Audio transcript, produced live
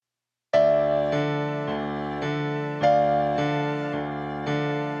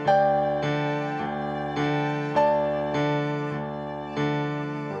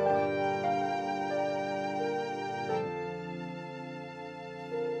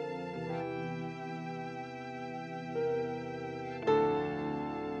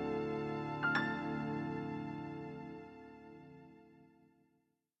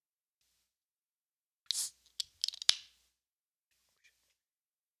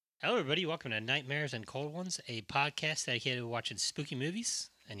Hello, everybody. Welcome to Nightmares and Cold Ones, a podcast dedicated to watching spooky movies.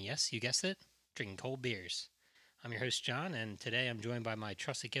 And yes, you guessed it, drinking cold beers. I'm your host, John, and today I'm joined by my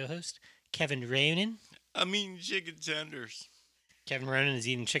trusted co host, Kevin Ronan. I mean, chicken tenders. Kevin Ronan is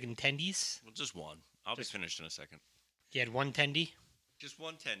eating chicken tendies. Well, just one. I'll be Just, finished in a second. he had one tendy. Just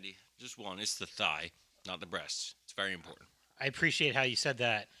one tendy. Just one. It's the thigh, not the breast. It's very important. I appreciate how you said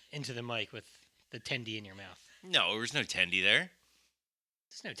that into the mic with the tendy in your mouth. No, there's no tendy there.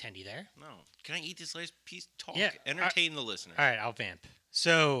 There's no tendy there. No. Can I eat this last piece? Talk. Yeah, Entertain the listener. All right, I'll vamp.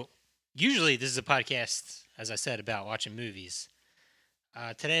 So, usually this is a podcast, as I said, about watching movies.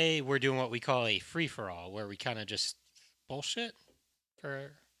 Today we're doing what we call a free for all, where we kind of just bullshit.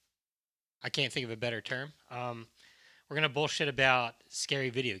 For I can't think of a better term. We're gonna bullshit about scary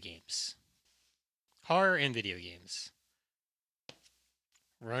video games, horror in video games.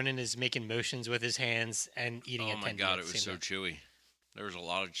 Ronan is making motions with his hands and eating a Oh my tendy. god, at it the was same so chewy. There was a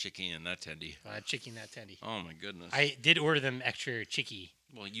lot of chicken in that tendy. chicken that tendy. Oh my goodness. I did order them extra chicky.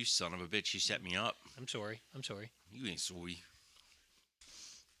 Well, you son of a bitch, you set me up. I'm sorry. You ain't soy.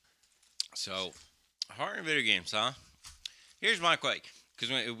 So, horror in video games, huh? Here's my quake. Because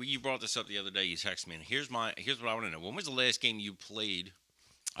you brought this up the other day, you texted me. And here's what I want to know. When was the last game you played?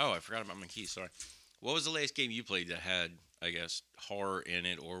 Oh, I forgot about my keys. Sorry. What was the last game you played that had, I guess, horror in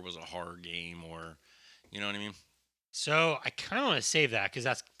it, or was a horror game, or you know what I mean? So I kind of want to save that because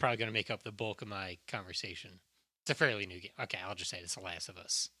that's probably going to make up the bulk of my conversation. It's a fairly new game. Okay, I'll just say it's The Last of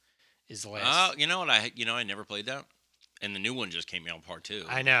Us. Is the Oh, last? you know what? I never played that, and the new one just came out part 2.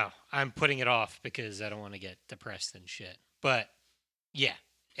 I know. I'm putting it off because I don't want to get depressed and shit. But yeah,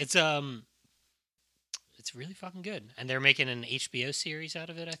 it's really fucking good, and they're making an HBO series out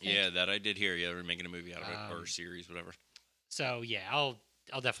of it. I think. Yeah, that I did hear. Yeah, we're making a movie out of it, or Um, a series, whatever. So yeah, I'll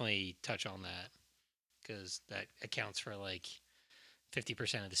definitely touch on that because that accounts for like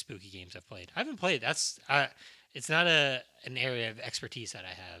 50% of the spooky games I've played. I haven't played. It's not an area of expertise that I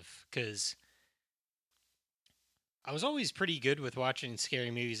have because I was always pretty good with watching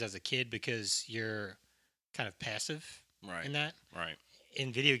scary movies as a kid because you're kind of passive Right. in that. Right.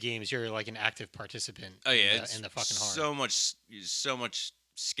 In video games, you're like an active participant. Oh yeah, in the fucking horror. so much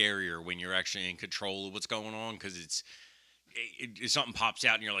scarier when you're actually in control of what's going on because something pops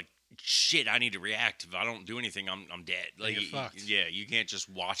out and you're like, shit, I need to react. If I don't do anything, I'm dead. Like you're fucked. yeah, you can't just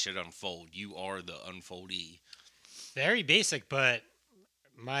watch it unfold. You are the unfoldee. Very basic, but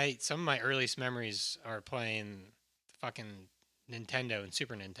some of my earliest memories are playing fucking Nintendo and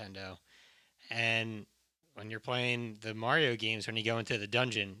Super Nintendo, and when you're playing the Mario games, when you go into the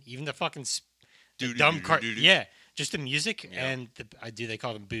dungeon, even the fucking the dumb cart, yeah, just the music Yeah. and do they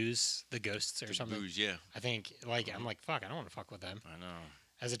call them boos, the ghosts or The something? booze, yeah. I think I'm like fuck, I don't want to fuck with them. I know.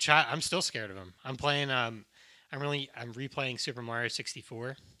 As a child, I'm still scared of them. I'm playing I'm replaying Super Mario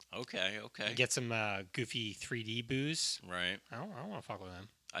 64. Okay. Get some goofy 3D boos. Right. I don't want to fuck with them.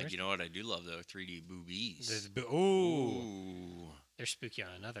 There's- You know what I do love though? 3D boobies. Ooh, Ooh. they're spooky on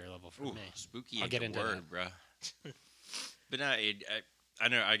another level for Ooh, me. spooky. I'll ain't get the into word, bruh. But no, I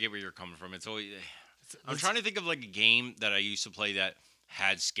know I get where you're coming from. It's always I'm trying to think of like a game that I used to play that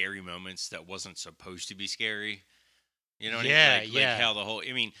had scary moments that wasn't supposed to be scary. You know what Yeah, I mean? yeah. Like how the whole.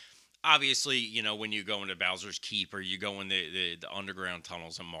 I mean, obviously, when you go into Bowser's Keep or you go in the underground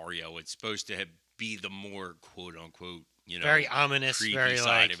tunnels in Mario, it's supposed to be the more quote unquote very ominous, creepy very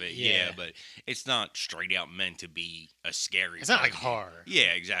side like of it. yeah. But it's not straight out meant to be a scary. It's not like fucking game. horror.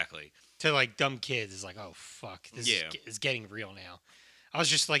 Yeah, exactly. To like dumb kids, it's like oh fuck, this Yeah. is getting real now. I was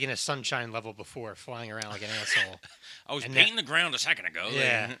just like in a sunshine level before, flying around like an asshole. I was And painting the ground a second ago.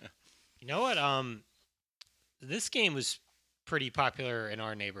 Yeah. You know what? This game was pretty popular in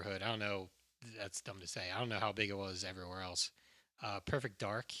our neighborhood. I don't know. That's dumb to say. I don't know how big it was everywhere else. Perfect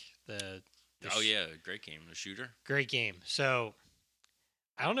Dark, the Oh yeah, great game. The shooter. great game. So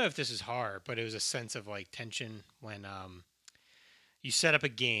I don't know if this is horror, but it was a sense of like tension when you set up a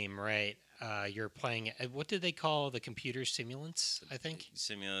game, right? You're playing. What did they call the computer simulants? I think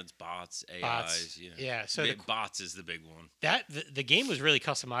Simulates, bots, AIs. bots. Yeah. Yeah. So Bots is the big one. the game was really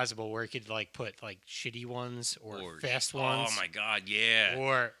customizable, where you could like put like shitty ones or fast ones. Oh my god,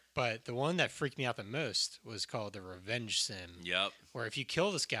 yeah. But the one that freaked me out the most was called the Revenge Sim, Yep. where if you kill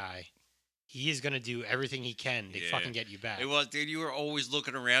this guy, he is gonna do everything he can to Yeah. fucking get you back. It was, dude. You were always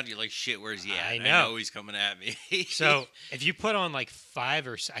looking around. You're like, shit, where's he at? I I know. know he's coming at me. So if you put on like 5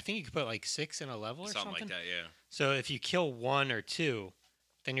 or I think you could put like 6 in a level or something like that, yeah. So if you kill 1 or 2,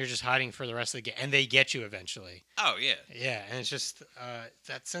 then you're just hiding for the rest of the game, and they get you eventually. Oh yeah. Yeah, and it's just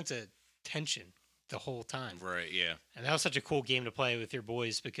that sense of tension the whole time. Right. Yeah. And that was such a cool game to play with your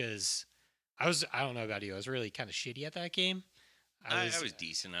boys because I don't know about you, I was really kind of shitty at that game. I was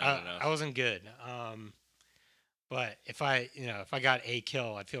decent. I don't know. I wasn't good. But if I got a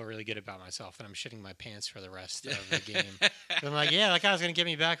kill, I'd feel really good about myself, and I'm shitting my pants for the rest of the game. So I'm like, yeah, that guy's gonna get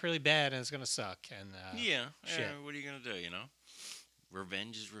me back really bad, and it's gonna suck. And Yeah. shit. What are you gonna do?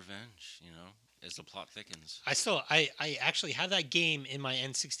 Revenge is revenge. As the plot thickens. I actually have that game in my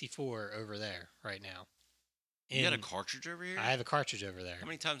N64 over there right now. You got a cartridge over here? I have a cartridge over there. How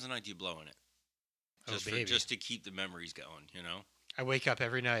many times a night do you blow in it? Just to keep the memories going. I wake up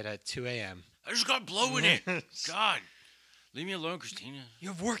every night at 2 a.m. I just got blow in it. God, leave me alone, Christina. You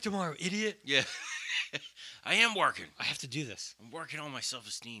have work tomorrow, idiot. Yeah, I am working. I have to do this. I'm working on my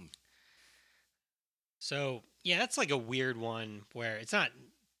self-esteem. So yeah, that's like a weird one where it's not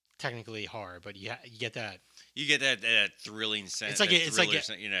technically hard, but you get that. You get that thrilling sense.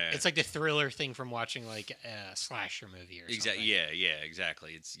 It's like the thriller thing from watching like a slasher movie or something. Exactly. Yeah,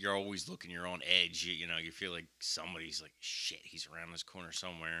 exactly. You're always looking. You're on edge. You feel like somebody's like, shit. He's around this corner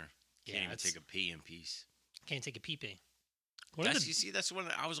somewhere. Can't even take a pee in peace. Can't take a pee. You see, that's when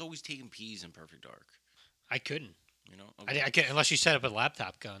I was always taking pees in Perfect Dark. I couldn't. Okay. I can't unless you set up a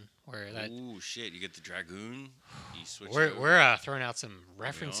laptop gun where that. Ooh, shit! You get the Dragoon. You switch. We're throwing out some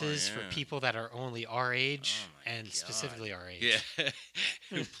references for people that are only our age and specifically our age. Yeah,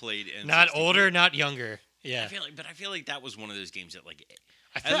 who played N64. Not older, not younger. Yeah. I feel like that was one of those games that like.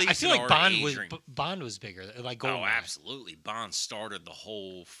 I feel like Bond was bigger. Like GoldenEye. Oh, absolutely! Bond started the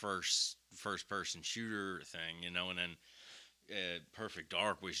whole first person shooter thing, and then Perfect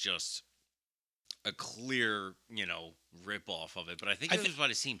Dark was just a clear, rip off of it. But I think it was by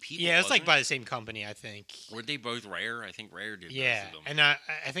the same people. Yeah, it's like by the same company, I think. Were they both Rare? I think Rare did both of them. And I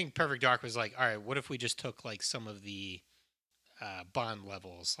think Perfect Dark was like, all right, what if we just took like some of the Bond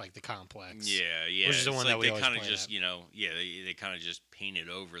levels, like the complex? Yeah. Which is the one that we always play just, they kind of just painted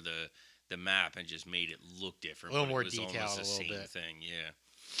over the map and just made it look different. A little more it was detailed, almost a the little same bit. thing, yeah.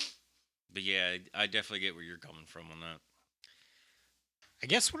 But yeah, I definitely get where you're coming from on that. I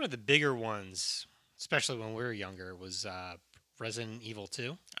guess one of the bigger ones, especially when we were younger, was Resident Evil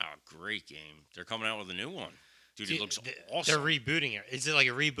 2. Oh, great game. They're coming out with a new one. Dude, it looks awesome. They're rebooting it. Is it like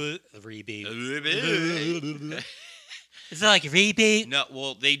a reboot? Reboot. Is it like a reboot? No,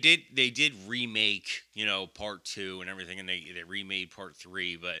 well, they did remake, part 2 and everything, and they remade part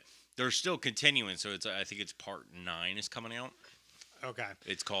 3, but they're still continuing. So I think it's part 9 is coming out. Okay.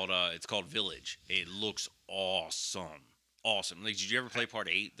 It's called Village. It looks awesome. Like, did you ever play part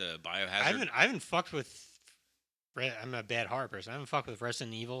 8, the Biohazard? I haven't fucked with. I'm a bad horror person. I haven't fucked with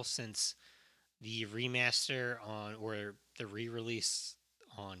Resident Evil since the remaster or the re-release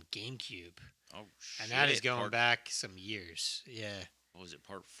on GameCube. Oh shit! And that is going back some years. Yeah. What was it?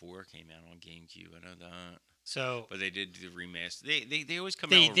 Part 4 came out on GameCube. I know that. So, but they did the remaster. They always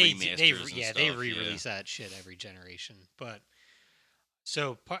come out with remasters. They re-release that shit every generation. But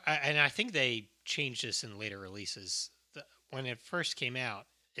so, and I think they changed this in later releases. When it first came out,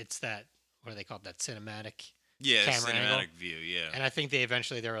 it's that, what do they call it? That cinematic. Yeah, camera cinematic angle. view. Yeah. And I think they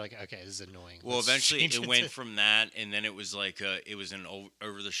were like, okay, this is annoying. Well, eventually it went from that, and then it was like it was an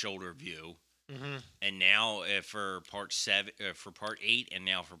over-the-shoulder view. Mm-hmm. And now for part 8, and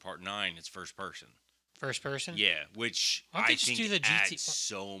now for part 9, it's first person. First person? Yeah, which I think adds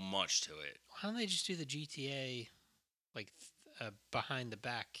so much to it. Why don't they just do the GTA, like behind the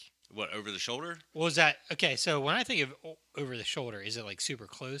back? What, over the shoulder? What was that? Okay, so when I think of over the shoulder, is it like super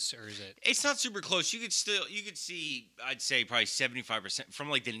close or is it? It's not super close. You could see, I'd say probably 75% from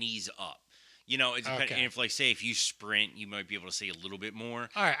like the knees up. It's okay. And if you sprint, you might be able to see a little bit more.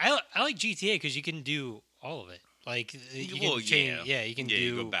 All right, I like GTA because you can do all of it. Like you can change, you can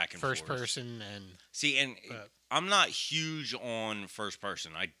do go back and first forth. person and see. And I'm not huge on first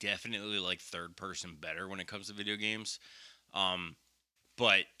person. I definitely like third person better when it comes to video games.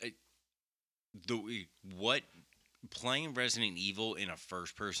 But playing Resident Evil in a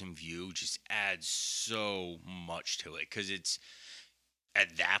first-person view just adds so much to it because it's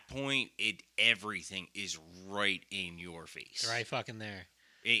at that point everything is right in your face, right fucking there.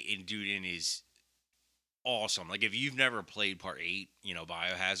 And dude, it is awesome. Like if you've never played Part 8,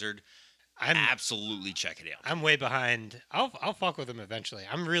 Biohazard, absolutely check it out. I'm way behind. I'll fuck with them eventually.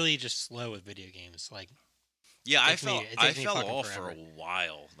 I'm really just slow with video games, like. Yeah, I fell off for a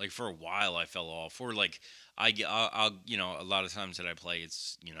while. Like for a while, I fell off. Or like I'll a lot of times that I play,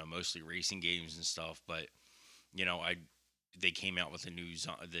 it's mostly racing games and stuff. But they came out with the new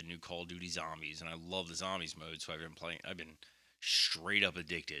Call of Duty Zombies, and I love the Zombies mode. So I've been straight up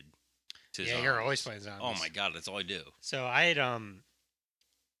addicted to. Yeah, zombies. You're always playing zombies. Oh my god, that's all I do. So I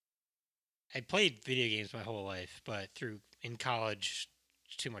played video games my whole life, but in college,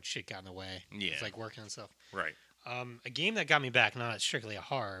 too much shit got in the way. Yeah. It's like working and stuff. Right. A game that got me back, not strictly a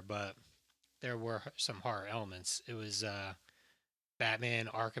horror, but there were some horror elements. It was Batman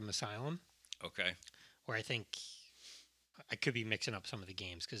Arkham Asylum, Okay. where I think I could be mixing up some of the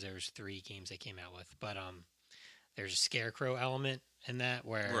games because there was 3 games they came out with, but there's a scarecrow element in that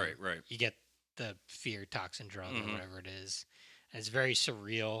where Right. Right. you get the fear toxin drug or Mhm. whatever it is. And it's very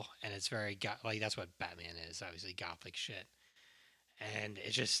surreal and it's very like that's what Batman is, obviously gothic shit. And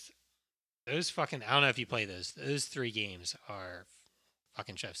it just those fucking I don't know if you play those. Those 3 games are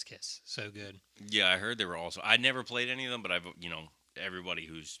fucking chef's kiss. So good. Yeah, I heard they were also. I never played any of them, but I've everybody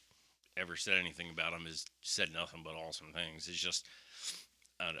who's ever said anything about them has said nothing but awesome things. It's just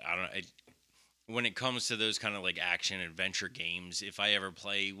I don't know. When it comes to those kind of like action adventure games, if I ever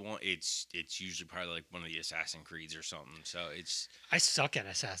play one, it's usually probably like one of the Assassin's Creeds or something. So it's I suck at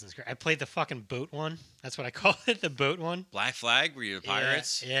Assassin's Creed. I played the fucking boat one. That's what I call it, the boat one. Black Flag, were you the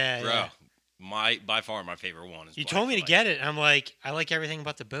pirates? Yeah, Bro, yeah. by far my favorite one is You Black told me to Flag. get it. And I'm like, I like everything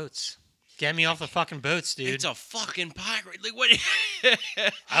but the boats. Get me off the fucking boats, dude. It's a fucking pirate. Like what?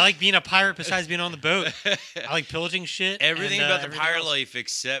 I like being a pirate besides being on the boat. I like pillaging shit. Everything and, about the everything pirate else. life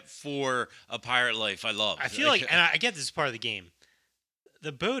except for a pirate life, I love. I feel like, and I get this is part of the game.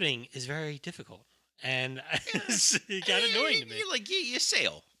 The boating is very difficult, and it got annoying to me. You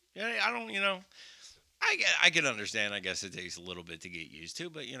sail. Yeah, I don't. I can understand. I guess it takes a little bit to get used to,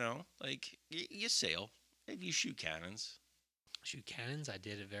 but you sail and you shoot cannons, Shoot cannons. I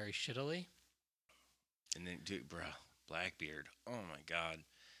did it very shittily. and then dude, bro, Blackbeard. Oh my God,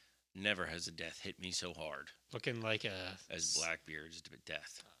 never has a death hit me so hard Looking like a. as Blackbeard's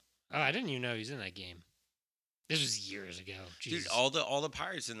death. Oh, I didn't even know he was in that game. This was years ago. Jesus. Dude, all the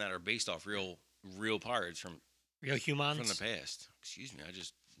pirates in that are based off real pirates from Real humans. the past. Excuse me, I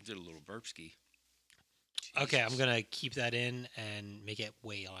just did a little burp ski. Okay, I'm Jesus. gonna keep that in and make it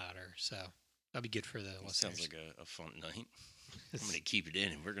way louder. So that'll be good for the That listeners. sounds like a fun night. I'm gonna keep it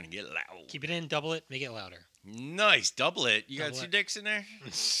in, and we're gonna get loud. Keep it in, double it, make it louder. Nice, double it. You got Double 2 it. dicks in there.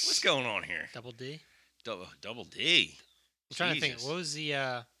 What's going on here? Double D. Double D. I'm trying to think. Jesus. What was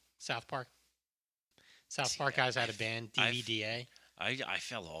the South Park? South Park guys had a band, I've- DVDA. I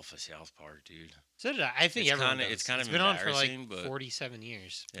fell off of South Park, dude. So did I. I think It's everyone kinda- does. it's kind of been on for like embarrassing, but 47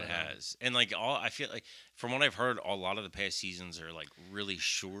 years. It but, has, and like all I feel like from what I've heard, a lot of the past seasons are like really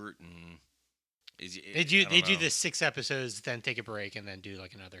short and. They do the 6 episodes, then take a break, and then do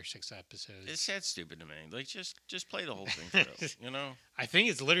like another 6 episodes. It's that stupid to me. Like just play the whole thing through. I think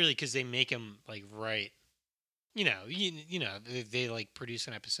it's literally because they make them like right. They like produce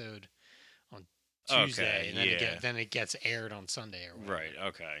an episode on Tuesday, and then it gets aired on Sunday or whatever. Right.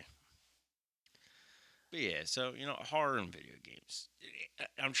 Okay. But yeah, so horror and video games.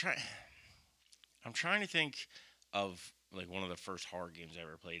 I'm trying to think of like one of the first horror games I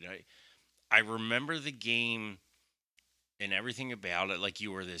ever played. I remember the game and everything about it. Like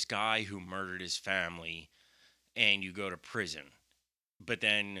you were this guy who murdered his family, and you go to prison. But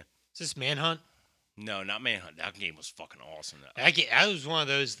then Is this Manhunt? no, not Manhunt. That game was fucking awesome though. That was one of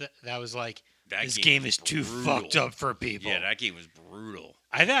those that was like, That this game was is too brutal. fucked up for people. Yeah, that game was brutal.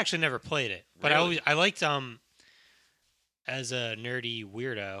 I've actually never played it, but Really? I liked as a nerdy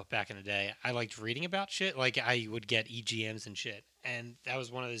weirdo back in the day, I liked reading about shit. Like I would get EGMs and shit, and that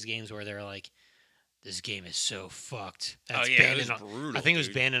was one of those games where they were like, "This game is so fucked." That's it banned was in, brutal. I think it was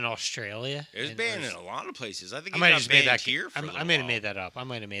dude. banned in Australia. It was and banned in a lot of places. I think I it might got have just made banned that here for a I little might have while. made that up. I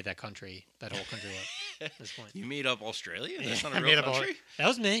might have made that whole country up at this point. You made up Australia? That's not I a made real up all- country? That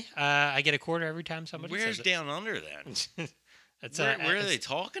was me. I get a quarter every time somebody Where's says it. down under then? That's Where are they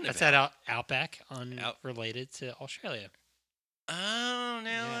talking That's about? at Outback related to Australia. Oh,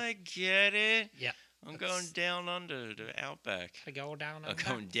 now Yeah. I get it. Yeah. I'm That's- going down under to Outback. I go down. I'm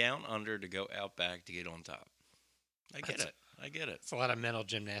going down under to go Outback to get on top. I get That's- it. I get it. It's a lot of mental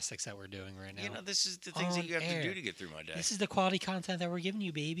gymnastics that we're doing right now. This is the things that On you have to do air. to get through my day. This is the quality content that we're giving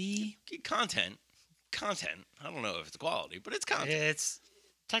you, baby. Content. I don't know if it's quality, but it's content. It's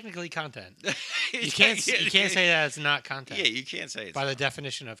technically content. You can't say that it's not content. Yeah, you can't say it's by the not.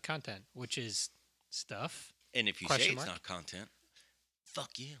 definition of content, which is stuff. And if you Question say mark? it's not content,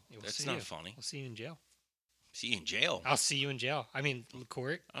 fuck you. We'll That's see not you. funny. We'll see you in jail. See you in jail. I'll see you in jail. I mean,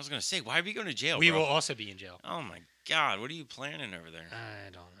 court. I was gonna say, why are we going to jail? We bro? will also be in jail. Oh my god, what are you planning over there? I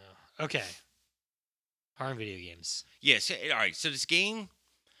don't know. Okay. Horror and video games. Yeah. So, all right. So this game,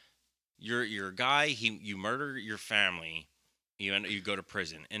 you're a guy. You murder your family. You go to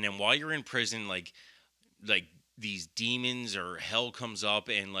prison, and then while you're in prison, like these demons or hell comes up,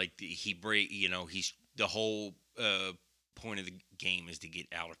 and like he's the whole point of the game is to get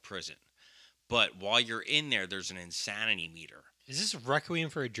out of prison. But while you're in there, there's an insanity meter. Is this Requiem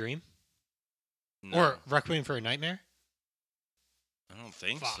for a Dream? No, Or Requiem for a Nightmare? I don't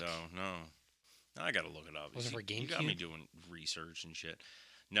think Fuck. so. No, I gotta look it up. Was it See, for you got me GameCube? doing research and shit.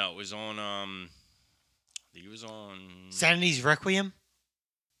 No, it was on. I think it was on. Sanity's Requiem?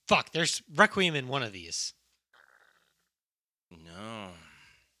 Fuck, there's Requiem in one of these. No,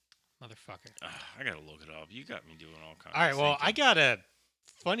 Motherfucker. I gotta look it up. You got me doing all kinds. All right, of well, I thinking. got a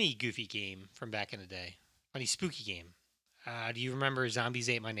funny, goofy game from back in the day. Funny, spooky game. Do you remember Zombies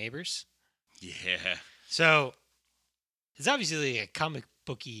Ate My Neighbors? Yeah. So, it's obviously a comic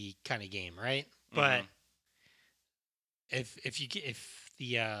booky kind of game, right? But Mhm. if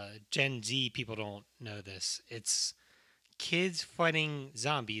the Gen Z people don't know this, it's kids fighting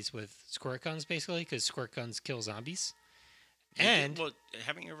zombies with squirt guns, basically, because squirt guns kill zombies. And well,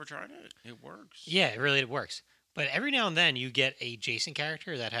 haven't you ever tried it? It works. yeah, it really works. But every now and then you get a Jason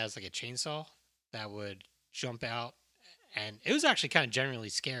character that has like a chainsaw that would jump out, and it was actually kind of generally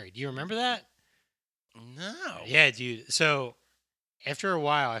scary. Do you remember that? No. Yeah, dude. So after a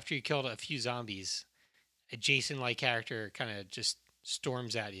while, after you killed a few zombies, a Jason-like character kind of just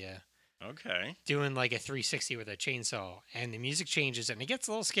storms at you, Okay. doing like a 360 with a chainsaw, and the music changes, and it gets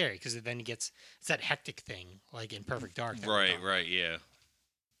a little scary because then it's that hectic thing, like in Perfect Dark. that we're Right. talking Right. Yeah.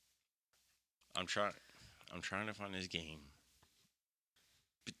 I'm trying. I'm trying to find this game.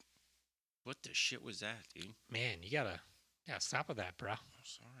 But what the shit was that, dude? Man, you gotta stop with that, bro. I'm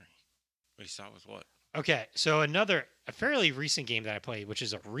sorry. Wait, stop with what? Okay, so a fairly recent game that I played, which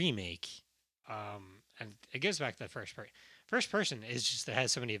is a remake, and it goes back to the first person. First person is just that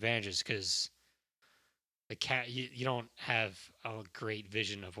has so many advantages because the cat you don't have a great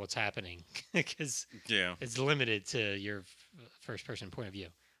vision of what's happening because Yeah. it's limited to your first person point of view.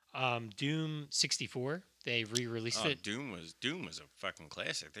 Doom 64, they re-released Oh, it. Doom was a fucking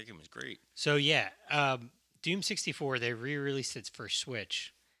classic. That game was great. So yeah, Doom 64, they re-released it for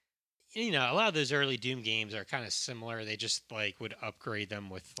Switch. You know, a lot of those early Doom games are kind of similar. They just like would upgrade them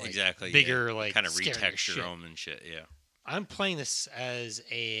with like Exactly. bigger, like kind of scarier retexture shit. them and shit. Yeah. I'm playing this as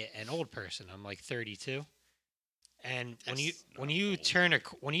an old person. I'm like 32, and when That's you not old.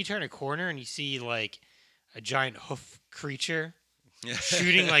 when you turn a corner and you see like a giant hoof creature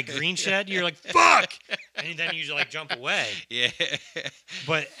shooting like green shed, you're like fuck, and then you like jump away. Yeah.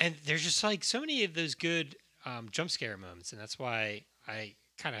 But and there's just like so many of those good jump scare moments, and that's why I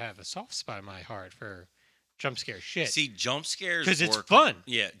kind of have a soft spot in my heart for jump scare shit. See, jump scares because it's work- fun.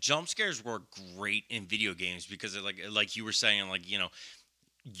 Yeah, jump scares work great in video games because they're like you were saying, like,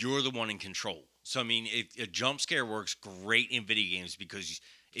 you're the one in control. So I mean, a jump scare works great in video games because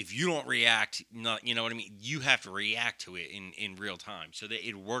if you don't react, not you know what I mean, you have to react to it in real time. So that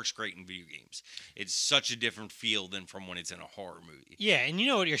it works great in video games. It's such a different feel than from when it's in a horror movie. Yeah, and you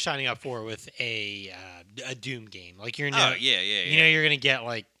know what you're signing up for with a Doom game. Like you're Oh yeah, you know you're gonna get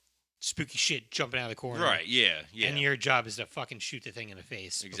like spooky shit jumping out of the corner. right, yeah. And your job is to fucking shoot the thing in the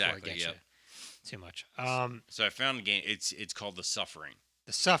face before Exactly, it gets yep. you too much. So I found a game. It's called The Suffering.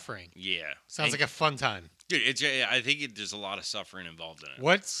 The Suffering Yeah, sounds like a fun time. dude. I think there's a lot of suffering involved in it.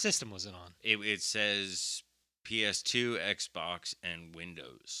 What system was it on? It says PS2, Xbox, and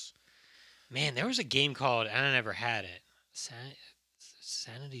Windows. Man, there was a game called, and I never had it.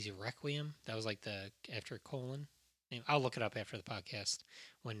 Sanity's Requiem. That was like the after colon name. I'll look it up after the podcast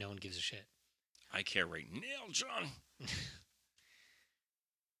when no one gives a shit. I care right now, John.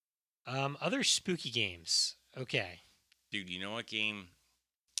 Other spooky games. Okay. Dude, you know what game?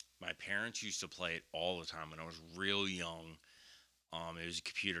 My parents used to play it all the time when I was real young. It was a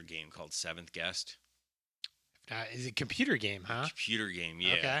computer game called Seventh Guest. Is it a computer game, huh? Computer game,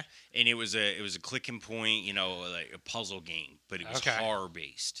 yeah. Okay. And it was a click and point, like a puzzle game, but it was Okay. horror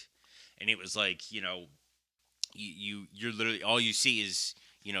based. And it was like, you're literally all you see is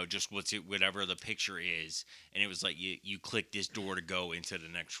just whatever the picture is, and it was like you click this door to go into the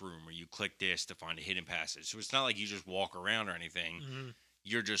next room, or you click this to find a hidden passage. So it's not like you just walk around or anything. Mm-hmm.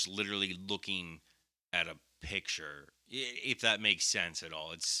 You're just literally looking at a picture, if that makes sense at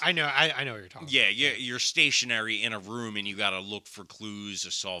all. It's I know what you're talking yeah, about. you're stationary in a room and you got to look for clues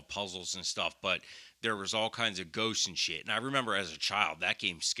to solve puzzles and stuff, but there was all kinds of ghosts and shit. And I remember as a child, that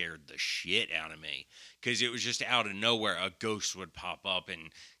game scared the shit out of me because it was just out of nowhere a ghost would pop up and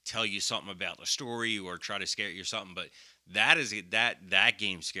tell you something about the story or try to scare you or something. But that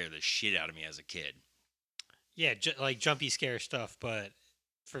game scared the shit out of me as a kid. Yeah, like jumpy scare stuff, but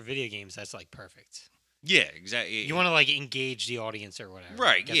for video games, that's like perfect. Yeah, exactly. You want to like engage the audience or whatever.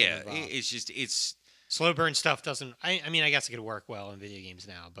 right? get them Yeah, involved. it's Slow burn stuff doesn't. I mean, I guess it could work well in video games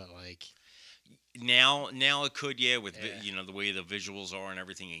now, but like now it could, yeah, with Yeah. the way the visuals are and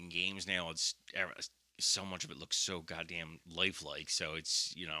everything in games now, it's so much of it looks so goddamn lifelike, so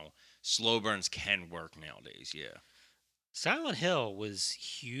it's slow burns can work nowadays. Yeah, Silent Hill was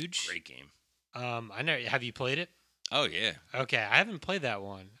huge. great game. I know. Have you played it? Oh yeah, Okay, I haven't played that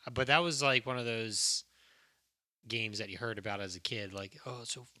one, but that was like one of those games that you heard about as a kid. Like, oh,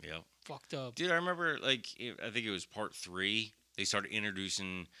 it's so yeah. fucked up. Dude, I remember I think it was part 3. They started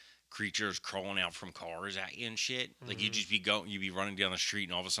introducing creatures crawling out from cars at you and shit. Like Mhm. you'd be running down the street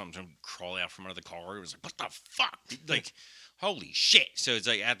and all of a sudden something would crawl out from under the car. It was like, what the fuck? Like, holy shit. So it's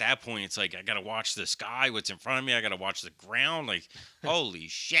like at that point it's like I gotta watch the sky, what's in front of me, I gotta watch the ground. Like, holy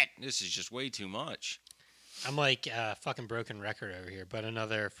shit, this is just way too much. I'm like a fucking broken record over here, but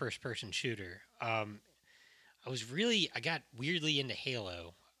another first-person shooter. I got weirdly into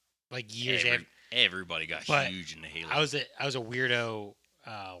Halo, like years after. Everybody got But huge in the Halo. I was a weirdo,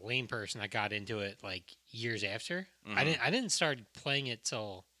 lame person that got into it like years after. Mhm. I didn't start playing it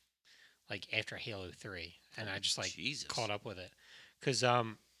till like after Halo 3, and I just like Jesus. caught up with it because I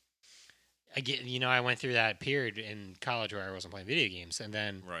went through that period in college where I wasn't playing video games, and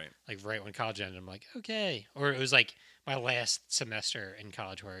then Right. like right when college ended, I'm like, okay, or it was like my last semester in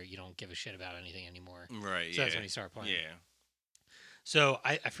college where you don't give a shit about anything anymore. Right. So yeah. that's when you start playing. Yeah. So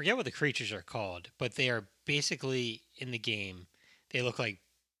I forget what the creatures are called, but they are basically in the game. They look like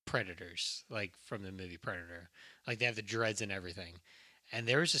predators, like from the movie Predator. Like they have the dreads and everything. And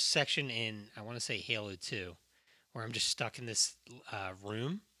there was a section in I want to say Halo 2 where I'm just stuck in this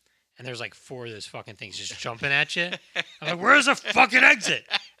room, and there's like 4 of those fucking things just jumping at you. I'm like, where's the fucking exit?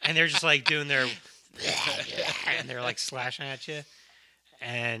 And they're just like doing their and they're like slashing at you.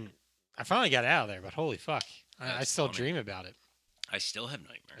 And I finally got out of there, but holy fuck, I That's still funny. dream about it. I still have I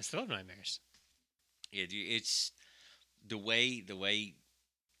nightmares. still have nightmares. Yeah, dude, it's the way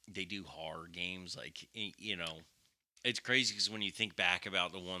they do horror games. Like it's crazy because when you think back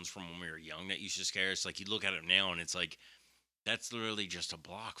about the ones from when we were young that used to scare us, like you look at it now and it's like that's literally just a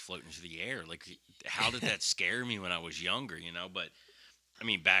block floating through the air. Like, how did that scare me when I was younger? But I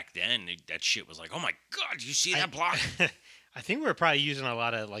mean, back then that shit was like, oh my god, did you see that block? I think we were probably using a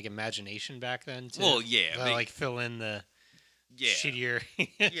lot of like imagination back then too. Well, yeah, to, like fill in the yeah, shittier.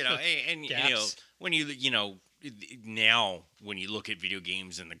 and gaps. when now when you look at video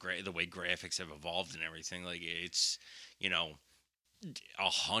games and the way graphics have evolved and everything, like it's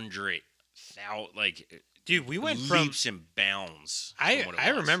 100,000 like Dude, we went from leaps and bounds. I from what it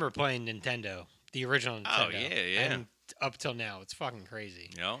I was. remember playing Nintendo, the original Nintendo. Oh, yeah. And up till now, it's fucking crazy.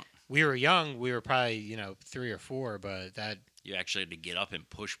 You We were young. We were probably 3 or 4, but that you actually had to get up and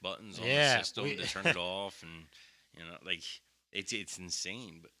push buttons on Yeah, the system to turn it off, and like it's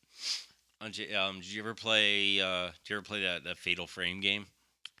insane. But did you ever play? That Fatal Frame game?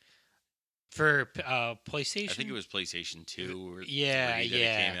 for PlayStation. I think it was PlayStation 2 or Yeah, 3 that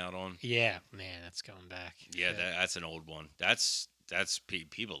yeah. it came out on. Yeah, man, that's going back. Yeah, Shit. that's an old one. That's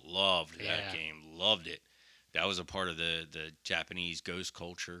people loved that Yeah. game, loved it. That was a part of the Japanese ghost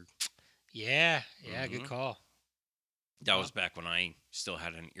culture. Yeah, good Mhm. call. That was back when I still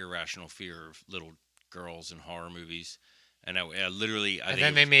had an irrational fear of little girls in horror movies, and I literally And think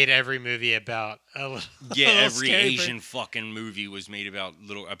then it they was- made every movie about a little. yeah, a little every scary Asian fucking movie was made about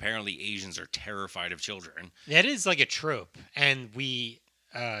little. Apparently, Asians are terrified of children. That is like a trope, and we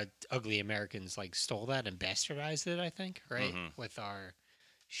ugly Americans like stole that and bastardized it. I think, right, Mhm. with our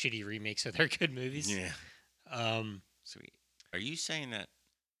shitty remakes of their good movies. Yeah. Um, Sweet. Are you saying that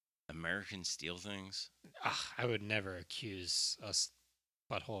Americans steal things? I would never accuse us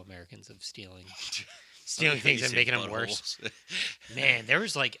butthole Americans of stealing things and making them worse. Man, there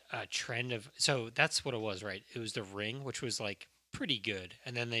was like a trend of that's what it was, right? It was The Ring, which was like pretty good,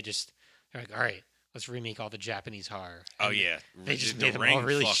 and then they're like, all right, let's remake all the Japanese horror. Oh And yeah, they just The made them all Ring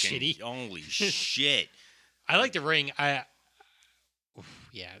really fucking- shitty. Holy shit! I like The Ring. I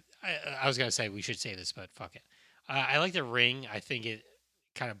was gonna say we should say this, but fuck it. I like The Ring. I think it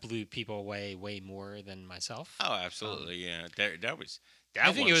kind of blew people away way more than myself. Oh, absolutely, yeah. That was.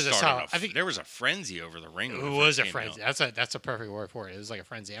 I think one it was a started solid- I think- there was a frenzy over The Ring. It when was first a came frenzy. out. That's a perfect word for it. It was like a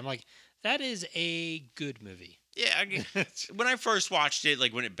frenzy. I'm like, that is a good movie. Yeah, when I first watched it,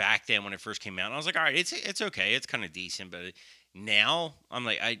 like when it first came out, I was like, all right, it's okay, it's kind of decent. But now I'm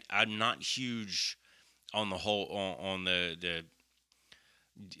like, I'm not huge on the whole on the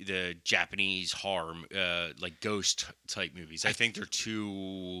Japanese horror like ghost type movies. I think they're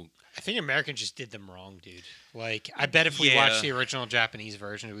too. I think Americans just did them wrong, dude. Like, I bet if we Yeah. watched the original Japanese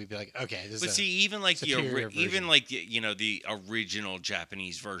version, we'd be like, okay, this But is. see, even like superior version. even like the original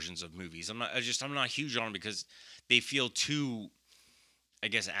Japanese versions of movies, I'm not huge on them because they feel too, I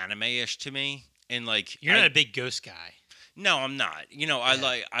guess, anime-ish to me. And like You're not a big ghost guy. No, I'm not. Yeah.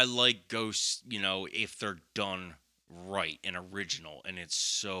 I like ghosts. If they're done right and original, and it's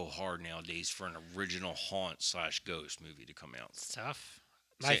so hard nowadays for an original haunt/ghost movie to come out. It's tough.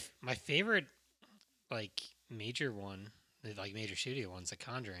 See- My favorite like major one, the, like major studio one's The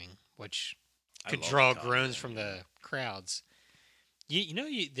Conjuring, which I could love draw The groans Conjuring, from yeah. the crowds.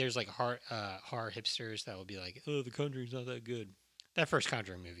 There's like horror hipsters that will be like, "Oh, The Conjuring's not that good." That first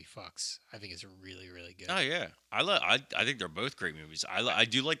Conjuring movie fucks. I think it's really, really good. Oh yeah, I think they're both great movies. I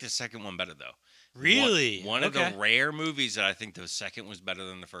do like the second one better though. Really? One of Okay. the rare movies that I think the second was better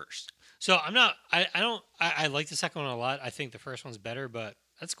than the first. So I'm not. I don't. I like the second one a lot. I think the first one's better, but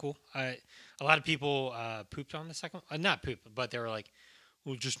that's cool. A lot of people pooped on the second. Not poop, but they were like,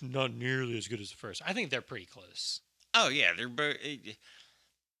 "Well, just not nearly as good as the first." I think they're pretty close. Oh yeah, they're both.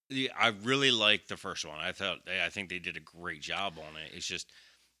 I really liked the first one. I think they did a great job on it. It's just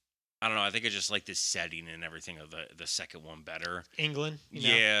I don't know. I think I just like the setting and everything of the second one better. England,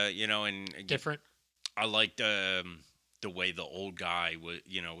 Yeah, and different. I liked the way the old guy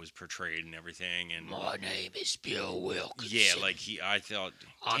was portrayed and everything. And name is Bill Wilkinson. yeah, like I thought.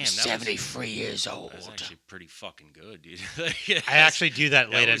 Damn, that was, years old. that's actually pretty fucking good, dude. I actually do that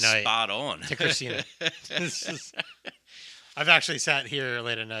late that at was night spot on to Christina. I've actually sat here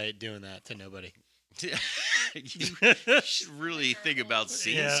late at night doing that to nobody. You should really think about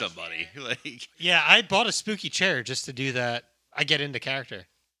seeing Yeah. somebody. Like, Yeah, I bought a spooky chair just to do that. I get into character.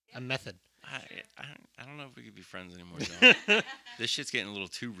 A method. I don't know if we could be friends anymore, John. This shit's getting a little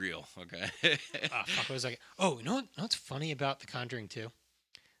too real. Okay. Ah, fuck, what was I? Oh, you know what's funny about The Conjuring 2?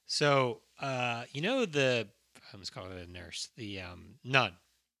 So, I almost called it a nurse. The nun.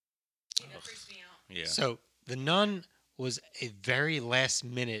 Yeah, that freaks me out. Yeah. So the nun was a very last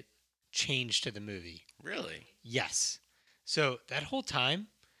minute change to the movie. Really? Yes. So that whole time,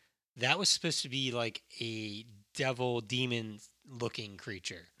 that was supposed to be like a devil demon looking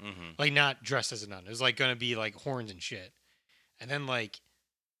creature, Mm-hmm. like not dressed as a nun. It was like going to be like horns and shit. And then like,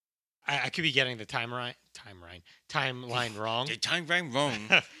 I could be getting the timeline wrong. The time frame wrong.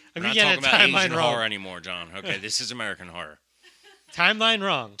 I We're could not be getting talking the about timeline Asian wrong. horror anymore, John. Okay, this is American horror. Timeline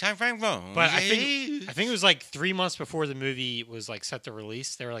wrong. Time frame wrong. But I think it was like 3 months before the movie was like set to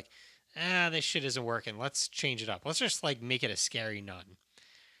release. They were like, this shit isn't working. Let's change it up. Let's just like make it a scary nun.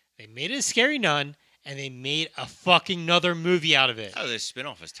 They made it a scary nun, and they made a fucking another movie out of it. Oh, this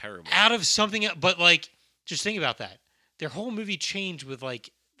spinoff is terrible. Out of something, but like, just think about that. Their whole movie changed with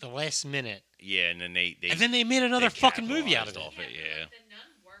like the last minute, Yeah, and then they and then they made another they fucking movie out of capitalized it. off it. Yeah. The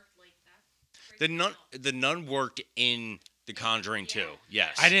nun worked like that. The nun, the nun worked in The Conjuring too.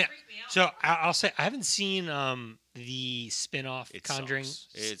 Yes. I didn't. Freaked me out. So I'll say I haven't seen the spin-off It Conjuring.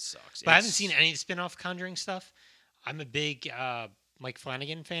 Sucks. It sucks. But I haven't seen any of the spin-off Conjuring stuff. I'm a big Mike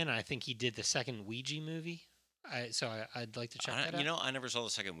Flanagan fan, and I think he did the second Ouija movie. I'd like to check that out. I never saw the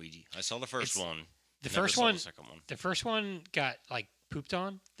second Ouija. I saw the first It's- one. the Never first saw one, The second one. the first one got like pooped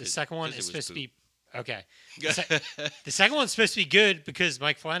on. The 'Cause- second one 'cause it is was supposed to be okay. The second one's supposed to be good because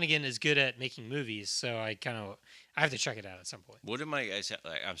Mike Flanagan is good at making movies. So I have to check it out at some point. What did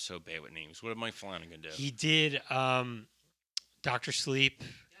I'm so bad with names. What did Mike Flanagan do? He did Doctor Sleep. God,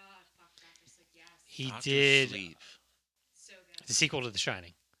 fuck Dr. Sleep, yes. He Dr. did Sleep. So good. the sequel to The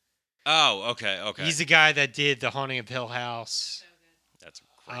Shining. Oh, okay. He's the guy that did The Haunting of Hill House, So good. That's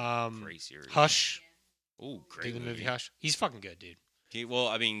a great, great series. Hush. Oh, great Did the movie Hush. He's fucking good, dude. Well,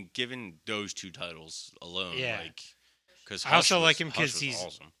 I mean, given those two titles alone, Yeah. like, because I also like him 'cause was he's-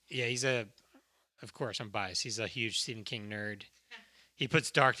 awesome. Yeah, of course, I'm biased. He's a huge Stephen King nerd. He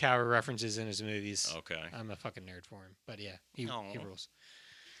puts Dark Tower references in his movies. Okay. I'm a fucking nerd for him. But yeah, he Aw. rules.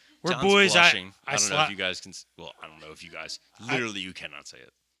 We're John's boys. blushing. I don't know sli- if you guys can. Well, I don't know if you guys. Literally, you cannot say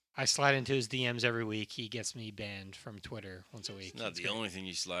it. I slide into his DMs every week. He gets me banned from Twitter once a week. It's not It's the great. only thing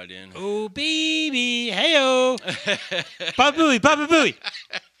you slide in. Oh, baby. Hey-oh. Baba Booey. Baba Booey.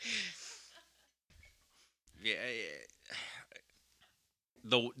 Yeah.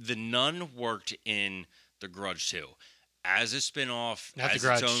 The Nun worked in The Grudge too, as a spinoff, Not as The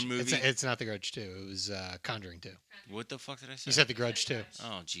Grudge. its own movie. It's not The Grudge 2. It was Conjuring 2. What the fuck did I say? You said The Grudge 2.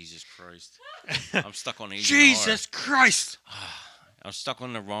 Oh Jesus Christ! I'm stuck on Asian Jesus Christ. horror. I'm stuck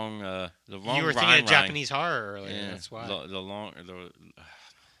on the wrong. You were thinking of rhyme. Japanese horror earlier. Yeah, That's why.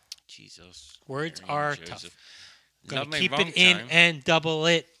 Jesus. Words Mary are Joseph. tough. Not Gonna my keep wrong it in time. and double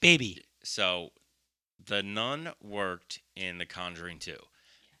it, baby. So, The Nun worked in The Conjuring 2.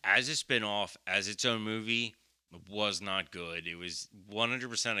 As a spin-off, as its own movie, was not good. It was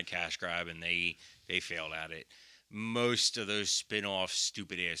 100% a cash grab, and they failed at it. Most of those spin-off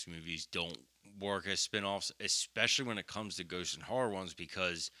stupid-ass movies don't work as spin-offs, especially when it comes to ghost and horror ones,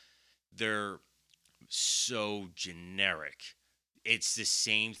 because they're so generic. it's the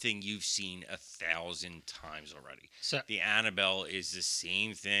same thing you've seen 1,000 times already. So The Annabelle is the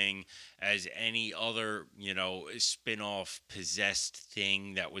same thing as any other, spin-off possessed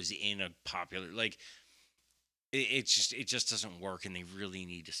thing that was in a popular, like, it just doesn't work, and they really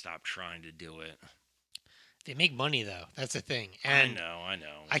need to stop trying to do it. they make money though. That's the thing. And I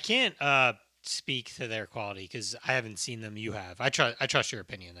know. I can't speak to their quality because I haven't seen them. You have. I trust your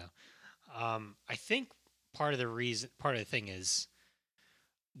opinion though. I think part of the thing is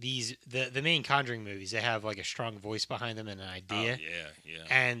the main Conjuring movies. They have like a strong voice behind them and an Oh, idea, yeah.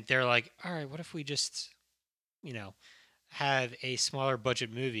 and they're like, all right, what if we just, you know, have a smaller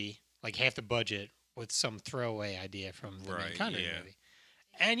budget movie, like half the budget, with some throwaway idea from the main Right, Conjuring yeah. movie,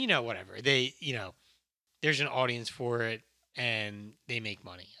 and whatever there's an audience for it and they make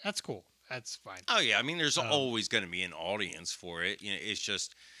money. That's cool. That's fine. Oh yeah, I mean, there's Um, always going to be an audience for it. It's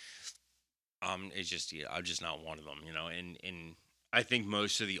just yeah, I'm just not one of them. And I think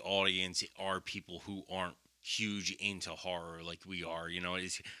most of the audience are people who aren't huge into horror like we are.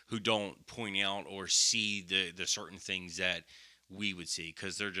 Who don't point out or see the certain things that we would see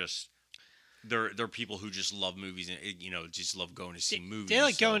because they're people who just love movies and just love going to see movies. They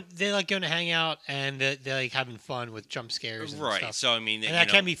like so- going. They like going to hang out and they like having fun with jump scares and right. stuff. So I mean, And that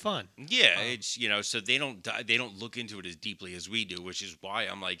can be fun. Yeah, Um, it's so they don't look into it as deeply as we do, which is why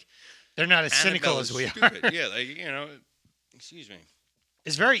I'm like They're not as cynical Annabelle as is we stupid. are. Yeah, excuse me.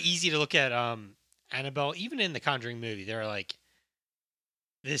 It's very easy to look at Annabelle, even in the Conjuring movie. They're like,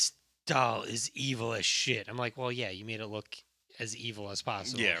 this doll is evil as shit. I'm like, well, yeah, you made it look as evil as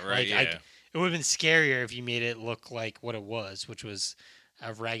possible. Yeah, right. Like, Yeah, it would have been scarier if you made it look like what it was, which was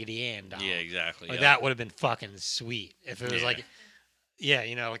a Raggedy Ann doll. yeah, exactly. Like yeah. that would have been fucking sweet if it was Yeah.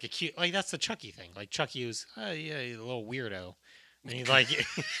 like, like a cute, like that's the Chucky thing. Like Chucky was, he's a little weirdo, and he's like,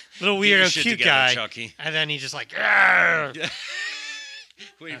 little Get your weirdo shit cute together, guy, Chucky. and then he just like, "Arr!"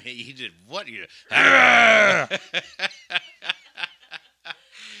 Wait a minute, you did what? You Arr!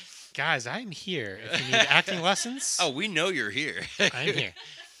 Guys, I'm here. If you need acting lessons, Oh, we know you're here. I'm here.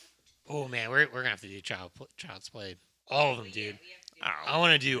 Oh man, we're gonna have to do Child's Play, all of them, dude. We have to do Oh, I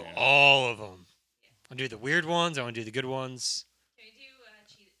want to do man. all of them. I want to do the weird ones. I want to do the good ones. Can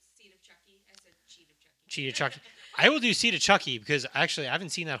we do Seed of Chucky? I said Cheat of Chucky. Cheat of Chucky. I will do Seed of Chucky because actually I haven't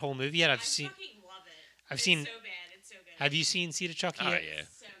seen that whole movie yet. I I've seen. fucking love it. I've It's seen- so bad. It's so good. Have you seen Seed of Chucky Oh, yet? yeah.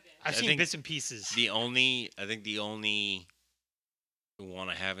 It's so good. I've I seen think bits and pieces. I think the only one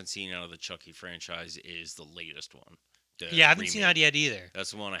I haven't seen out of the Chucky franchise is the latest one. The Yeah, I haven't seen remake. that yet either.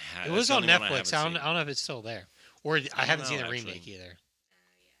 That's the one I have. It was on Netflix. I don't know if it's still there, or I haven't seen know, the actually. remake either.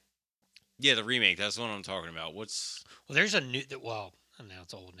 Yeah, the remake. That's the one I'm talking about. What's Well, there's a new. Well, now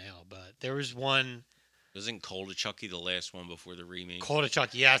it's old now, but there was one Isn't Cold of Chucky the last one before the remake? Cold of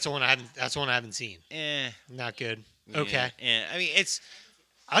Chucky. Yeah, that's the one I haven't. That's the one I haven't seen. Not good. Okay. Yeah. I mean, it's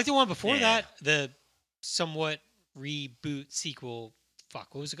I like the one before Yeah. that. The somewhat reboot sequel.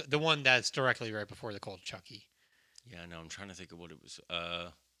 Fuck, what was it? The one that's directly right before the Cold of Chucky. yeah. No, I'm trying to think of what it was.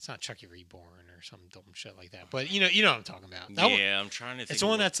 It's not Chucky Reborn or some dumb shit like that. But you know what I'm talking about. That one- Yeah, I'm trying to think. it's the of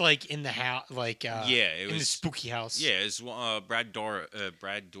one what- that's like in the house, like Yeah, it in the was. spooky house. Yeah, it's Brad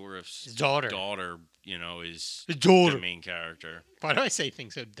Dourif's His daughter. daughter. Is His the daughter. main character. Why do I say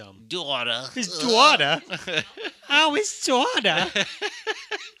things so dumb? Daughter. His daughter. Oh, his daughter.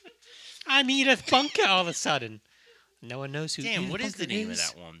 I'm Edith Bunker all of a sudden. No one knows who Damn, Edith what is the Bunker name of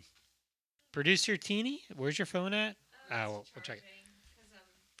that one? Producer Teeny, where's your phone at? We'll check it.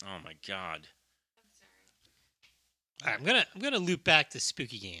 Oh my god. I'm sorry. All right, I'm gonna loop back to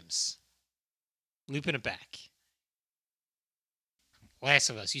spooky games. Looping it back. Last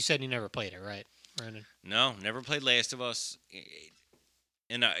of Us. You said you never played it, right, Ronan? No, never played Last of Us.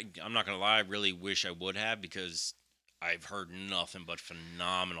 And I'm not gonna lie, I really wish I would have because I've heard nothing but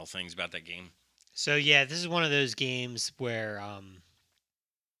phenomenal things about that game. So yeah, this is one of those games where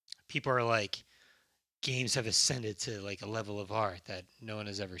people are like, games have ascended to like a level of art that no one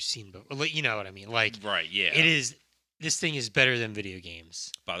has ever seen before. Like, you know what I mean? Like, Right? Yeah. it is. This thing is better than video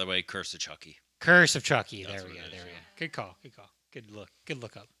games. By the way, Curse of Chucky. Curse of Chucky. That's There we what go. it There is, we go. yeah. Good call. Good call. Good look. Good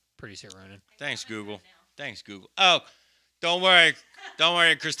look up. Producer Ronan. Thanks, I got my Google. phone now. Thanks, Google. Oh, don't worry. Don't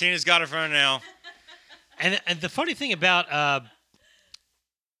worry. Christina's got her phone now. And the funny thing about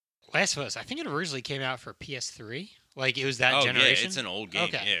Last of Us, I think it originally came out for PS3. Like it was that Oh, generation. yeah. It's an old game.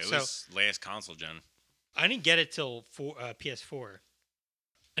 Okay, Yeah, it so- was last console gen. I didn't get it till PS4.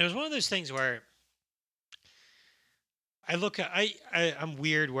 And it was one of those things where I look at, I'm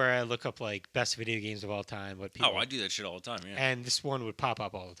weird where I look up like best video games of all time, what people Oh, I do that shit all the time. Yeah. and this one would pop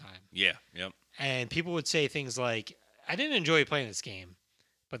up all the time. Yeah. Yep. And people would say things like, I didn't enjoy playing this game,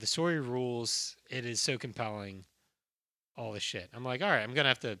 but the story rules. It is so compelling. all this shit. I'm like, all right, I'm gonna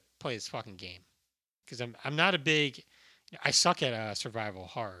have to play this fucking game because I'm not a big. I suck at survival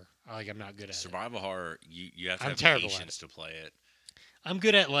horror. Like I'm not good at it. Survival horror, you have to I'm have terrible at patience to play it. I'm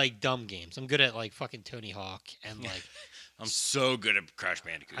good at like dumb games. I'm good at like fucking Tony Hawk and like I'm so good at Crash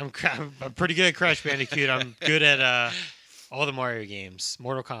Bandicoot. I'm pretty good at Crash Bandicoot. I'm good at all the Mario games,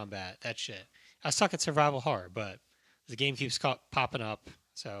 Mortal Kombat, that shit. I suck at survival horror, but the game keeps popping up,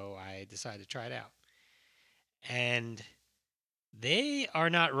 so I decided to try it out. And they are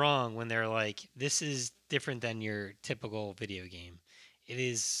not wrong when they're like, this is different than your typical video game. It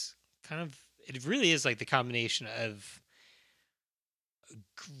is it really is like the combination of a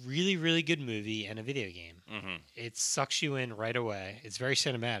really, really good movie and a video game. Mm-hmm. It sucks you in right away. It's very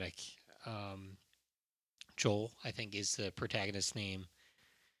cinematic. Joel, I think, is the protagonist's name.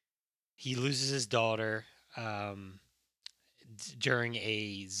 He loses his daughter during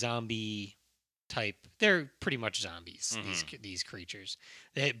a zombie type. They're pretty much zombies. These creatures,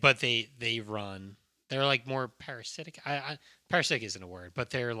 but they run. They're like more parasitic. Parasitic isn't a word, but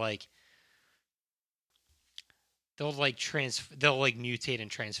they're like they'll like mutate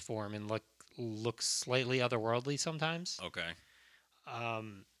and transform and look slightly otherworldly sometimes. Okay.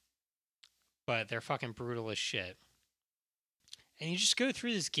 But they're fucking brutal as shit. And you just go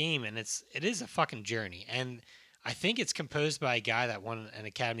through this game, and it is a fucking journey. And I think it's composed by a guy that won an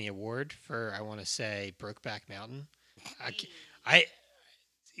Academy Award for, I want to say, Brokeback Mountain.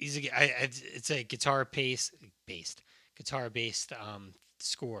 It's a guitar based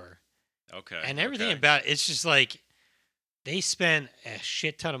score, Okay. and everything okay. about it's just like they spent a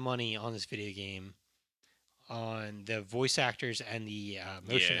shit ton of money on this video game, on the voice actors and the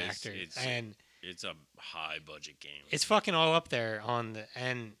motion actors, and it's a high budget game. it's fucking all up there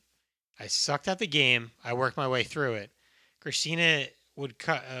and I sucked at the game. I worked my way through it. Christina would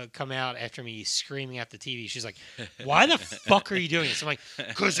come out after me screaming at the TV. She's like, "Why the fuck are you doing this?" I'm like,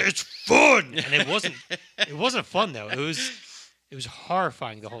 "'Cause it's fun." And it wasn't fun though. It was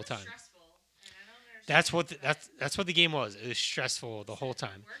horrifying the whole time. Stressful, and I don't understand That's what the game was. It was stressful the whole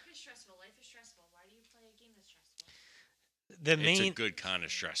time. Work is stressful. Life is stressful. Why do you play a game that's stressful? It's a good kind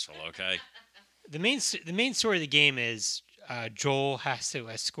of stressful. Okay. The main story of the game is Joel has to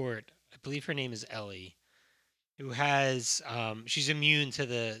escort. I believe her name is Ellie, who has she's immune to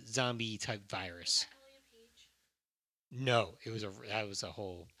the zombie type virus. Is that Elliot Page? No, that was a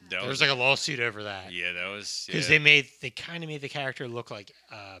whole. That There was was like a lawsuit over that Yeah, that was because yeah. they kind of made the character look like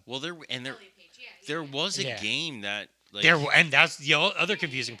Well, there Elliot Page, yeah. there was a Yeah. game that like there, and that's the other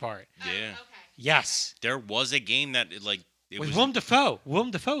confusing part. Oh, Yeah. okay. Yes, there was a game that like it with was Willem Dafoe. Willem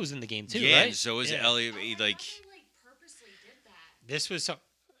Dafoe was in the game too, yeah. right? And so was Yeah. Elliot. Oh, I Like thought they, like, purposely did that. This was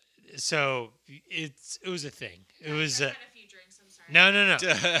so it was a thing. It was I've had a few drinks. I'm sorry.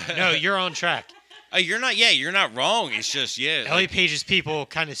 no. No, you're on track. you're not. Yeah, you're not wrong. It's just yeah. Elliot Page's people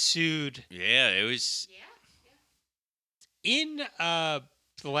kind of sued Yeah, it was. Yeah. in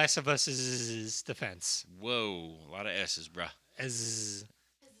The Last of Us's defense. Whoa, a lot of S's, bruh. As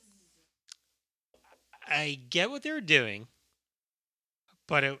I get what they were doing,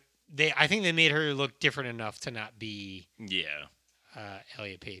 but I think they made her look different enough to not be Yeah.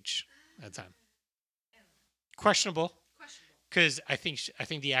 Elliot Page at the time. Questionable, Questionable. because I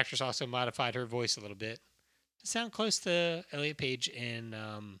think the actress also modified her voice a little bit to sound close to Elliot Page in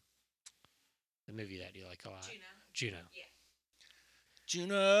the movie that you like a lot, Juno. Juno.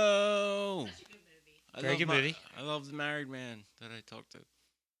 Juno. Such a good movie. Very good movie. I love the married man that I talked to.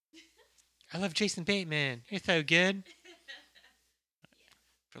 I love Jason Bateman. You're so good.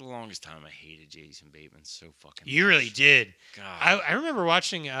 For the longest time, I hated Jason Bateman so fucking You much. really did. God. I remember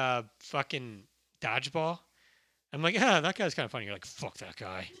watching fucking Dodgeball. I'm like, that guy's kind of funny. You're like, fuck that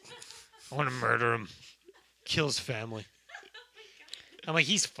guy. I want to murder him. Kill his family. I'm like,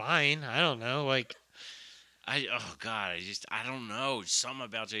 he's fine. I don't know. Like, Oh God, I don't know. Something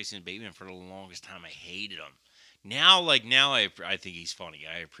about Jason Bateman for the longest time, I hated him. Now I think he's funny.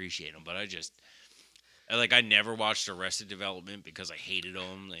 I appreciate him, but I never watched Arrested Development because I hated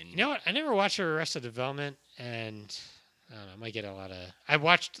him. And you know what? I never watched Arrested Development, and I don't know. I might get a lot of. I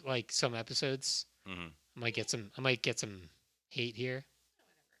watched like some episodes. Mhm. I might get some hate here.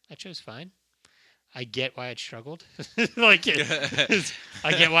 That show's fine. I get why it struggled. I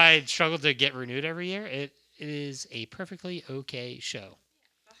get why it struggled to get renewed every year. It is a perfectly okay show.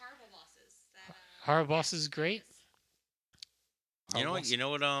 The Horrible Bosses. Horror Boss is great. You know what? Boss. You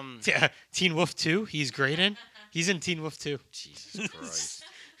know what? Yeah, Teen Wolf 2, he's great in. He's in Teen Wolf 2. Jesus Christ.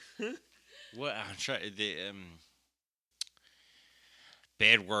 What I'm trying.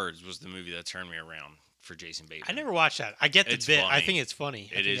 Bad Words was the movie that turned me around. for Jason Bateman. I never watched that. I get the It's bit. I funny. think it's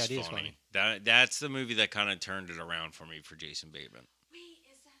funny. I It think is the idea funny. That's the movie that kind of turned it around for me for Jason Bateman. Wait,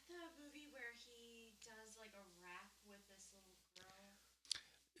 is that the movie where he does like a rap with this little girl?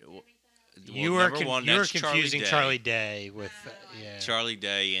 Did Well, they make that up? You well, were number one, you were that's confusing Charlie Day with Oh, yeah. Charlie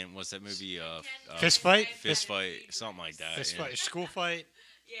Day and what's that movie? Fist fight? Fist fight, something like that. Fist yeah. fight, school fight.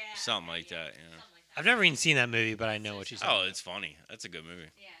 Yeah. Something okay, like that, yeah. Something like that. I've never even seen that movie, but I know what she's saying. Oh, it's funny. That's a good movie.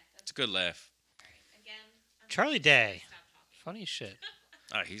 Yeah. That's It's a good laugh. all right. Again. I'm Charlie gonna Day. stop talking. Funny as shit.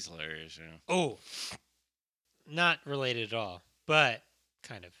 Oh, he's hilarious. Yeah. Oh, not related at all, but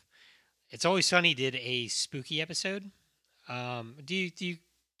kind of. It's Always Sunny did a spooky episode. Do you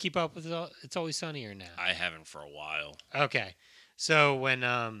keep up with It's Always Sunny or no? I haven't for a while. Okay, so when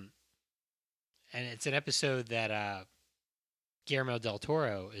and it's an episode that Guillermo del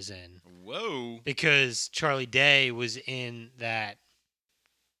Toro is in Whoa. because Charlie Day was in that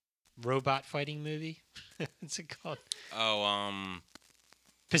robot fighting movie. What's it called? Oh,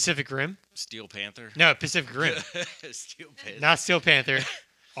 Pacific Rim? Steel Panther. No, Pacific Rim. Steel Panther. Not Steel Panther.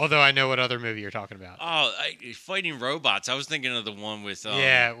 Although I know what other movie you're talking about. Oh, fighting robots. I was thinking of the one with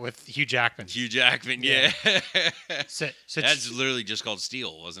Yeah, with Hugh Jackman. Hugh Jackman. Yeah. So That's literally just called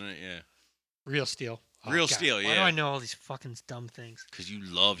Steel, wasn't it? Yeah. Real Steel. Real God, Steel, Why do yeah. I know all these fucking dumb things? Because you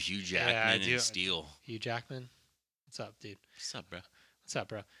love Hugh Jackman I do. and Steel. Hugh Jackman? What's up, dude? What's up, bro? What's up,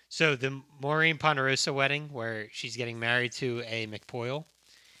 bro? So the Maureen Ponderosa wedding where she's getting married to a McPoyle.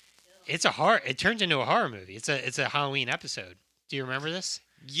 It turns into a horror movie. It's a Halloween episode. Do you remember this?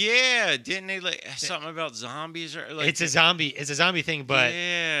 Yeah, didn't they like something about zombies or like? It's a zombie thing, but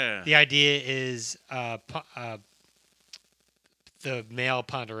yeah, the idea is the male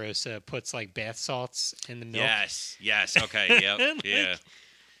Ponderosa puts like bath salts in the milk. yes, okay, yep, Like, yeah.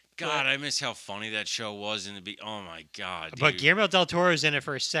 God, I miss how funny that show was in the oh my god, But dude. Guillermo del Toro's in it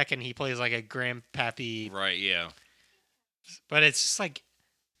for a second. He plays like a grandpappy, Right, yeah. but it's just like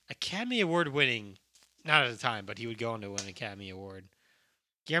Academy Award winning. Not at the time, but he would go on to win an Academy Award.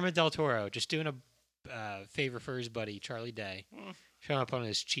 Guillermo del Toro just doing a favor for his buddy Charlie Day, showing up on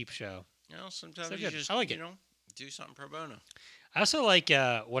his cheap show. You know, sometimes So you good. just I like you it. know do something pro bono. I also like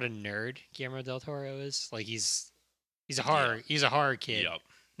what a nerd Guillermo del Toro is. Like he's a horror kid. Yep.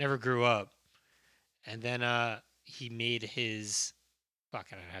 Never grew up, and then he made his. Fuck,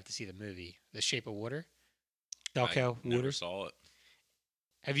 I don't have to see the movie. The Shape of Water. Delco I never Water. saw it.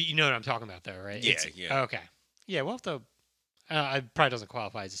 Have you know what I'm talking about though, right? Yeah, yeah. Okay. Yeah, we'll have to. It probably doesn't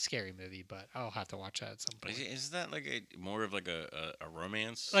qualify as a scary movie, but I'll have to watch that at some point. Is that like a more of like a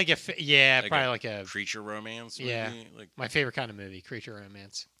romance? Like yeah, like probably a like a creature romance? Movie? Yeah. Like my favorite kind of movie, creature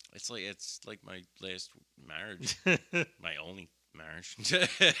romance. it's like my last marriage, my only marriage.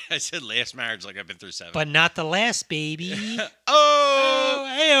 I said last marriage like I've been through 7. But not the last, baby.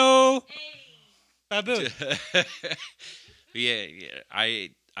 Oh. Heyo, Hey. baboon. yeah.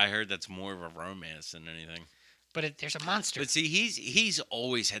 I heard that's more of a romance than anything. But there's a monster. But see, he's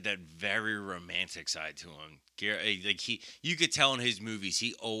always had that very romantic side to him. Like you could tell in his movies,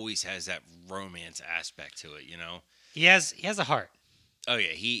 he always has that romance aspect to it. You know? He has a heart. Oh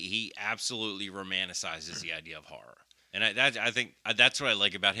yeah, he absolutely romanticizes the idea of horror, and I think that's what I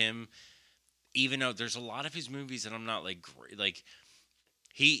like about him. Even though there's a lot of his movies that I'm not like great, like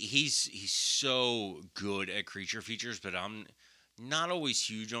he's so good at creature features, but I'm not always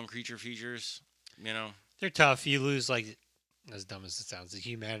huge on creature features. You know? They're tough. You lose like as dumb as it sounds, the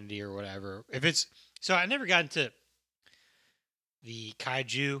humanity or whatever. If it's so, I never got into the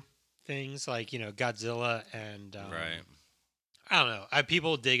kaiju things like Godzilla and Right. I don't know.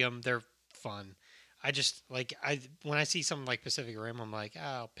 People dig them. They're fun. I just when I see something like Pacific Rim, I'm like,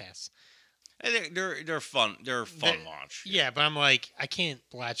 I'll pass. And they're fun. They're a fun watch. Yeah, but I'm like, I can't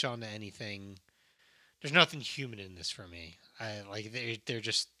latch on to anything. There's nothing human in this for me. They're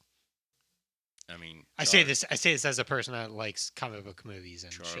just. I mean, I say this as a person that likes comic book movies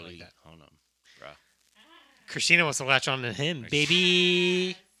and shit like Charlie that. Hunnam, bro. Christina wants to latch on to him, baby.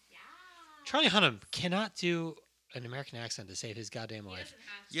 Yes. Yeah. Charlie Hunnam cannot do an American accent to save his goddamn He life. doesn't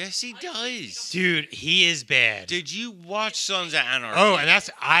have to. Yes, he All you need is does. Dude, he is bad. Did you watch Sons of Anarchy? Oh, and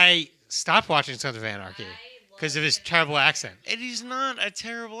I stopped watching Sons of Anarchy I because of love his it. terrible accent. It is not a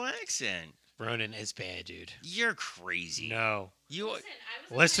terrible accent. Ronan is bad, dude. You're crazy. No. You Listen,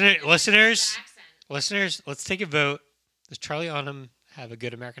 I was Listener- a fan of listeners? his accent. Listeners, let's take a vote. Does Charlie Hunnam have a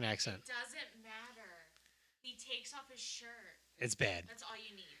good American accent? Doesn't matter. He takes off his shirt. It's bad. That's all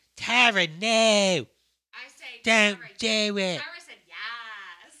you need. Tara, no. I say. Don't Tara, do it. Tara said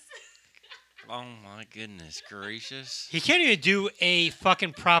yes. Oh my goodness gracious. He can't even do a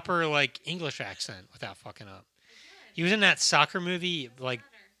fucking proper English accent without fucking up. He was in that soccer movie Doesn't like matter.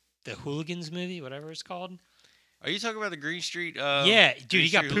 the Hooligans movie, whatever it's called. Are you talking about the Green Street? Yeah, dude, Green he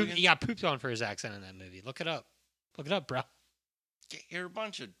got Street pooped. Hooligans? He got pooped on for his accent in that movie. Look it up. Look it up, bro. You're a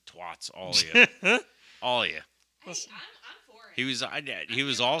bunch of twats, all of you. All of you. Hey, I'm for it. He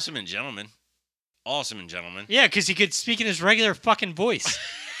was awesome in Gentlemen. Awesome in Gentlemen. Yeah, because he could speak in his regular fucking voice.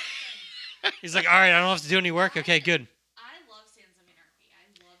 He's like, all right, I don't have to do any work. Okay, good. I love Sands of Anarchy.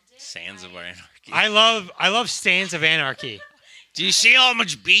 I loved it. Sands of Anarchy. I love Stands of Anarchy. Do you see how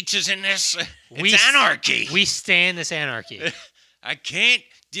much beach is in this? We It's s- anarchy. We stand this anarchy. I can't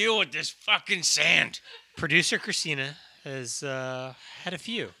deal with this fucking sand. Producer Christina has had a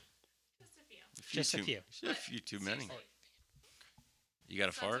few. Just a few. Just a few. A few too many. Seriously. You got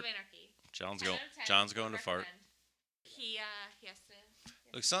a Sons fart? of Anarchy. John's 10 going. out of 10, John's would going to fart. recommend. He has to.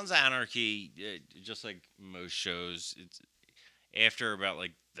 Look, Sons of Anarchy, just like most shows, it's after about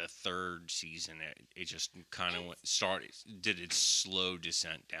like the third season, it just kind of did its slow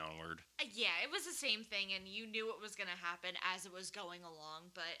descent downward. Yeah, it was the same thing, and you knew what was gonna happen as it was going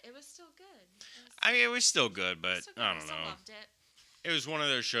along, but it was still good. I mean, it was still good, but still good. I don't still know. loved it. It was one of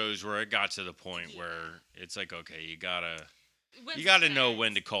those shows where it got to the point Yeah. where it's like, okay, you gotta When's you it gotta gonna know end?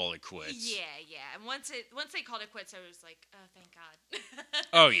 when to call it quits. Yeah, yeah. And once they called it quits, I was like, oh, thank God.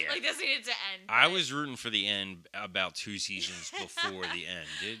 Oh, yeah. Like this needed to end. I but- was rooting for the end about 2 seasons before the end.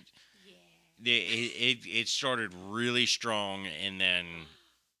 Yeah. It started really strong, and then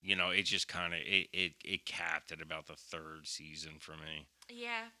it just kind of it capped at about the third season for me.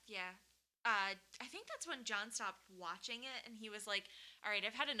 Yeah, yeah. I think that's when John stopped watching it, and he was like, "All right,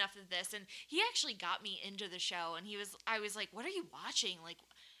 I've had enough of this." And he actually got me into the show, and I was like, "What are you watching? Like,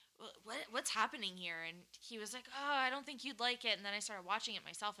 what's happening here?" And he was like, "Oh, I don't think you'd like it." And then I started watching it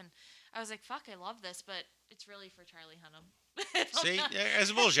myself, and I was like, "Fuck, I love this," but it's really for Charlie Hunnam. See,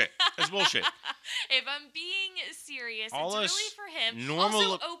 it's bullshit. It's bullshit. If I'm being serious, All it's us really for him.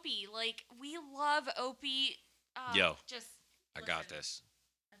 normal- Also, Opie, like we love Opie. Yo, just I got listen. this.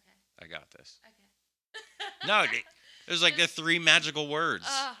 Okay. I got this. Okay. No, it was like the 3 magical words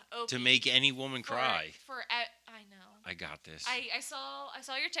Opie. to make any woman cry. I know. I got this. I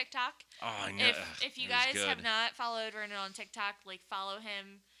saw your TikTok. Oh, I know. If you It was guys have good. not followed Vernon on TikTok, like follow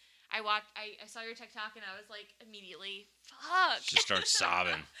him. I saw your TikTok and I was like immediately, fuck. Just start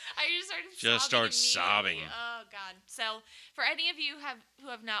sobbing. I just started Just sobbing start immediately. sobbing. Oh god. So for any of you who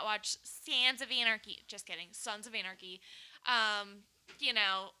have not watched Sons of Anarchy, just kidding, Sons of Anarchy,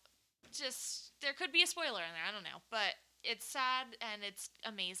 just there could be a spoiler in there. I don't know, but it's sad and it's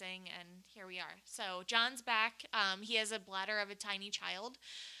amazing, and here we are. So John's back. He has a bladder of a tiny child,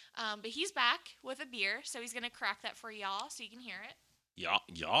 but he's back with a beer, so he's gonna crack that for y'all so you can hear it. Y'all.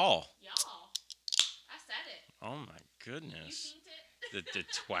 Y'all, I said it. Oh my You goodness. seen it? The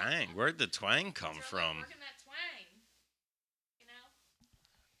twang. Where'd the twang come It's really from? working that twang. You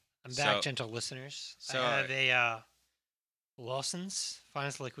know. I'm back, So- gentle listeners. so, I have a Lawson's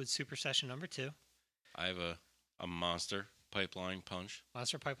Finest Liquid Super Session number 2. I have a monster pipeline punch.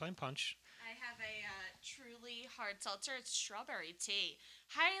 Monster Pipeline Punch. I have a truly hard seltzer. It's strawberry tea.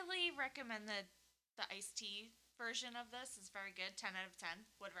 Highly recommend the iced tea version of this. It's very good. 10 out of 10.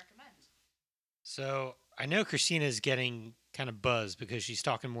 Would recommend. So I know Christina's getting kind of buzzed because she's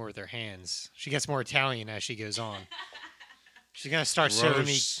talking more with her hands. She gets more Italian as she goes on. She's gonna start serving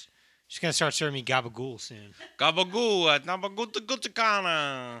me. Gross. She's gonna start serving me gabagool soon. Gabagool,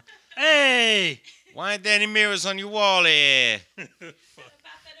 nabagutakana. Hey! Why ain't there any mirrors on your wall here?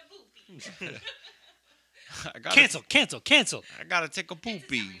 I gotta, Cancel. I gotta take a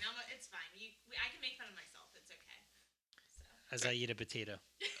poopy. It's fine. I can make fun of myself. It's okay. As I eat a potato.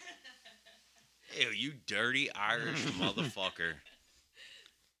 Ew, you dirty Irish motherfucker.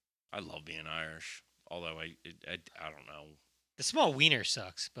 I love being Irish. Although I don't know. The small wiener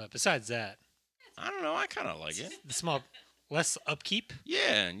sucks, but besides that, I don't know. I kind of like it. the small less upkeep.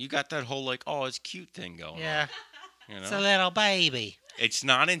 Yeah, and you got that whole like, oh, it's cute thing going Yeah, on. You it's know? a little baby. It's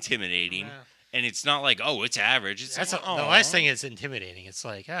not intimidating, Yeah. and it's not like, oh, it's average. It's That's like, the "Aw." last thing is intimidating. It's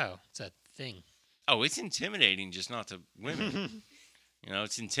like, oh, it's a thing. Oh, it's intimidating, just not to women. You know,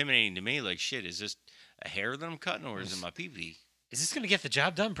 it's intimidating to me. Like, shit, is this a hair that I'm cutting, or is it my pee-pee? Is this gonna get the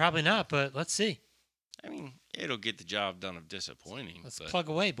job done? Probably not, but let's see. I mean, it'll get the job done of disappointing. Let's but plug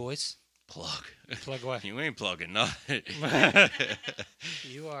away, boys. plug. Plug away. You ain't plugging nothing.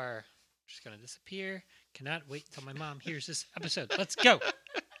 You are just gonna disappear. Cannot wait till my mom hears this episode. Let's go.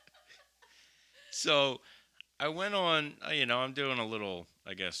 So, I went on. I'm doing a little,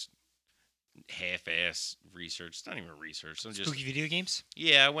 I guess, half-ass research. It's not even research. I'm just Spooky video games.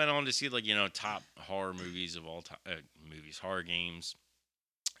 I went on to see like top horror movies of all time, horror games,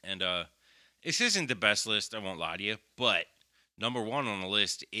 and this isn't the best list. I won't lie to you, but number 1 on the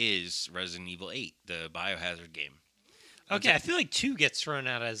list is Resident Evil 8, the Biohazard game. Okay, I feel like 2 gets thrown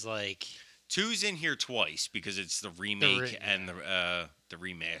out as like 2's in here twice because it's the remake and the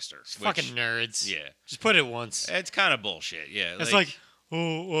remaster. fucking nerds. Yeah, Just put it once. it's kind of bullshit. Yeah, It's like,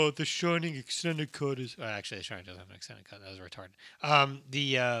 the Shining extended cut is. Actually, the Shining doesn't have an extended cut. That was retarded.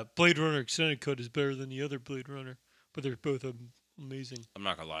 The Blade Runner extended cut is better than the other Blade Runner, but they're both amazing. I'm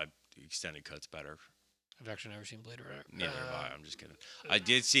not gonna lie, the extended cut's better. I've actually never seen Blade Runner. Neither have I. I'm just kidding. I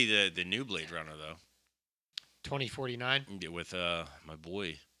did see the new Blade Runner though. 2049. With my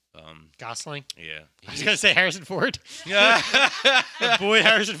boy. Gosling. Yeah. I was gonna say Harrison Ford. Yeah. My boy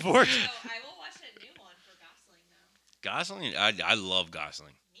Harrison Ford. So I will watch a new one for Gosling though. Gosling, I love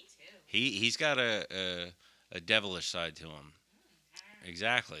Gosling. Me too. He's got a devilish side to him.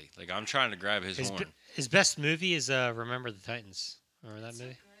 Exactly. Like I'm trying to grab his horn. His best movie is Remember the Titans. Remember that So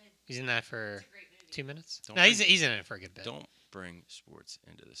movie? good. He's in that for It's a great movie. 2 minutes. Don't No, bring- he's in it for a good bit. Don't bring sports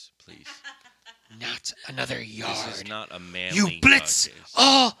into this, please. Not another yard. This is not a manly You blitz podcast.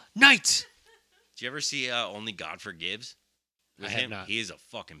 all night. Did you ever see Only God Forgives? With I have him? not. He is a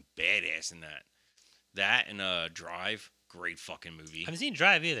fucking badass in that. That and Drive, great fucking movie. I haven't seen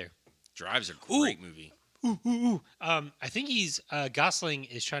Drive either. Drive's a Ooh. great movie. Ooh. I think he's Gosling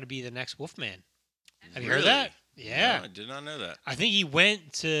is trying to be the next Wolfman. Have you heard Really? that? Yeah. No, I did not know that. I think he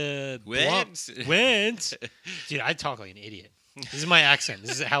went to Went? Went. Dude, I talk like an idiot. This is my accent.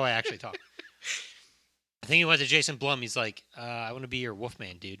 This is how I actually talk. I think he went to Jason Blum. He's like, I want to be your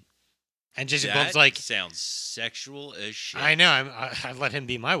Wolfman, dude. And Jason That Blum's like, sounds sexual as shit. I know. I let him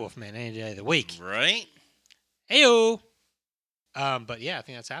be my Wolfman any day of the week. Right? Heyo. But yeah, I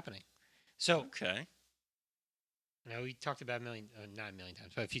think that's happening. So, Okay. we talked about not a million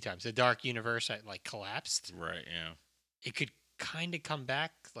times, but a few times. The Dark Universe like collapsed. Right, yeah. It could kind of come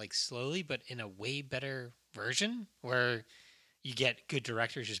back like slowly, but in a way better version where you get good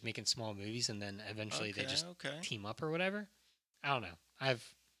directors just making small movies and then eventually they just okay. team up or whatever. I don't know.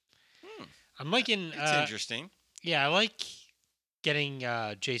 Hmm. I'm liking. It's interesting. Yeah, I like getting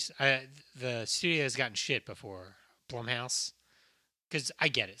Jason. The studio has gotten shit before Blumhouse because I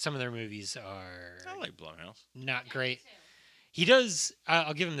get it. Some of their movies are I like Blumhouse. not Yeah, great. me too. He does.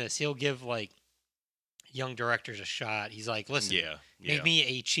 I'll give him this. He'll give like young directors a shot. He's like, listen, Yeah. make me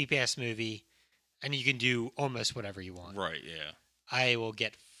a cheap ass movie, and you can do almost whatever you want. Right, yeah. I will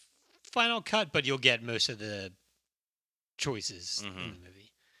get final cut, but you'll get most of the choices in the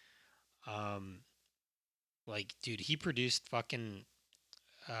movie. Like, dude, he produced fucking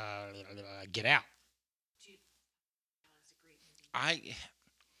Get Out. Dude, that was a great movie.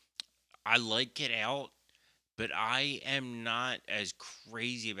 I like Get Out, but I am not as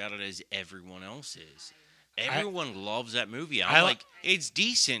crazy about it as everyone else is. Everyone loves that movie. I'm I li- like, it's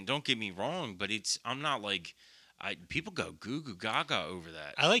decent. Don't get me wrong, but I'm not like, people go goo goo gaga over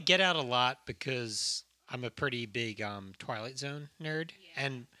that. I like Get Out a lot because I'm a pretty big Twilight Zone nerd, Yeah.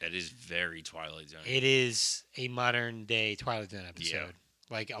 and That is very Twilight Zone. it is a modern day Twilight Zone episode, Yeah.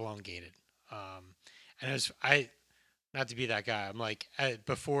 like elongated. And it was not to be that guy. I'm like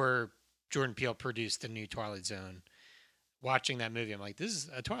before Jordan Peele produced the new Twilight Zone. Watching that movie, I'm like, this is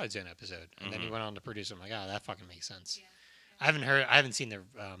a Twilight Zone episode, and then he Mhm. went on to produce. It. I'm like, oh, that fucking makes sense. Yeah. I haven't seen the.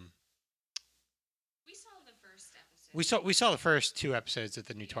 We saw the first episode. We saw the first 2 episodes of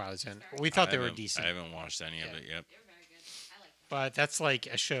the new Twilight Zone. We thought they were decent, I haven't watched any of Yeah. it yet. They're very good. I like them. but that's like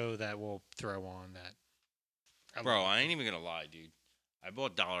a show that we'll throw on that. Bro, I ain't even gonna lie, dude. I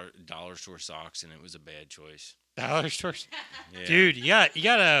bought dollar store socks and it was a bad choice. Dollar stores, Yeah. dude. You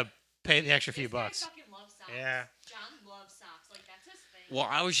gotta pay the extra few This guy bucks. fucking loves socks. Yeah. John loves socks. Like, that's his thing. Well,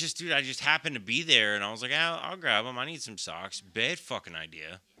 I just happened to be there and I was like, I'll grab them. I need some socks. Bad fucking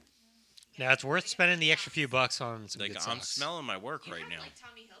idea. Now it's worth spending the extra few bucks on some Like good I'm socks. smelling my work You right have, now. like,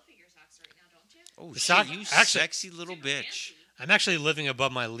 Tommy Hilfiger socks right now, don't you? Oh The shit, sock- you actually- sexy little Super bitch. fancy. I'm actually living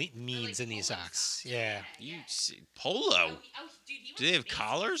above my means Like in these polo socks. Yeah. You yeah. polo. Oh, dude, he went Do they to have Macy's.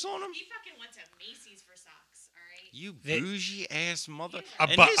 collars on them? He fucking went to Macy's for socks, alright? You They- bougie ass mother. A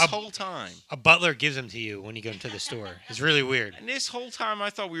And bu- this a- whole time. A butler gives them to you when you go into the store. It's really weird. And this whole time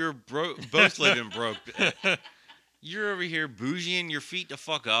I thought we were both living broke. You're over here bougieing your feet to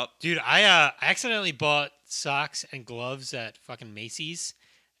fuck up. Dude, I accidentally bought socks and gloves at fucking Macy's,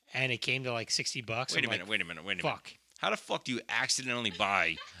 and it came to like $60. Wait a I'm minute, like, wait a minute. fuck. How the fuck do you accidentally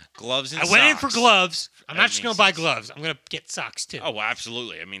buy gloves and I socks? went in for gloves. I'm At not just gonna buy Macy's. gloves. I'm gonna get socks too. Oh,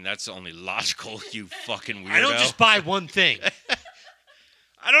 absolutely. I mean, that's only logical, you fucking weirdo. I don't just buy one thing.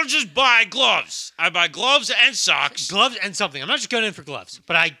 I don't just buy gloves. I buy gloves and socks. Gloves and something. I'm not just going in for gloves.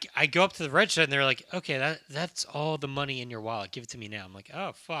 But I go up to the register and they're like, okay, that's all the money in your wallet. Give it to me now. I'm like,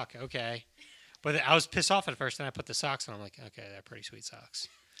 oh fuck, okay. But I was pissed off at first, and I put the socks on. I'm like, okay, they're pretty sweet socks.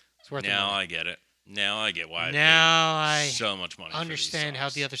 It's worth Now it. I get it. Now I get why Now I I paid so much money. understand how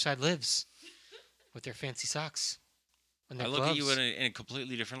for the these other side lives with their fancy socks and socks. their I look gloves at you in a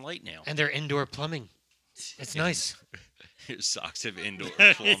completely different light now. and their indoor plumbing. It's nice. Your socks have indoor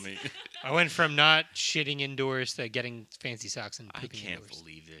plumbing. I went from not shitting indoors to getting fancy socks and I pooping can't indoors.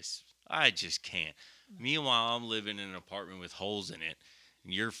 believe this. I just can't. Meanwhile, I'm living in an apartment with holes in it,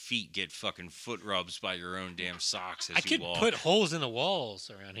 and your feet get fucking foot rubs by your own damn socks as I you could walk. put holes in the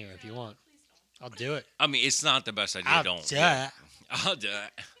walls around here if you want. I'll do it. I mean, it's not the best idea. I'll Don't. do Yeah. it. I'll do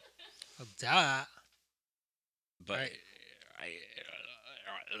it. I'll do it. But Right.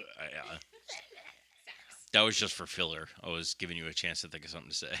 that was just for filler. I was giving you a chance to think of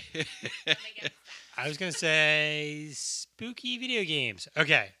something to say. I was gonna say spooky video games.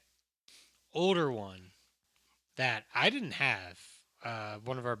 Okay, older one that I didn't have.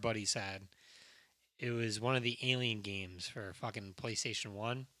 One of our buddies had. It was one of the Alien games for fucking PlayStation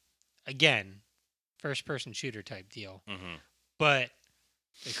 1. Again, first-person shooter type deal. hmm But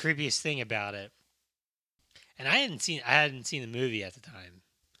the creepiest thing about it, and I hadn't seen the movie at the time.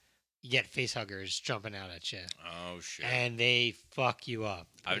 You get facehuggers jumping out at you, Oh shit! and they fuck you up.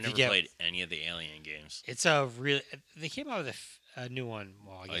 I've If you never get- played any of the Alien games. It's a really. They came out with a new one.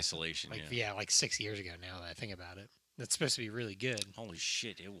 Well, I guess Isolation. like yeah. like 6 years ago. Now that I think about it, that's supposed to be really good. Holy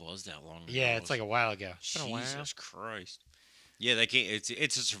shit! It was that long ago. Yeah, it's like a while ago. It's been a while. Jesus Christ. Yeah, they can't.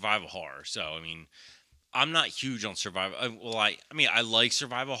 It's a survival horror. So I mean, I'm not huge on survival. I mean, I like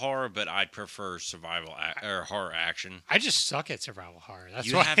survival horror, but I'd prefer survival or horror action. I just suck at survival horror. That's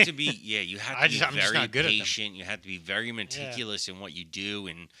You why. have to be, yeah, you have to be I'm just very not good at them. patient. You have to be very meticulous in what you do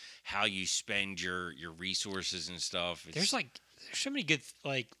and how you spend your resources and stuff. There's so many good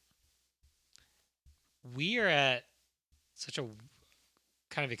we are at such a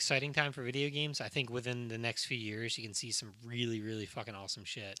kind of exciting time for video games. I think within the next few years you can see some really really fucking awesome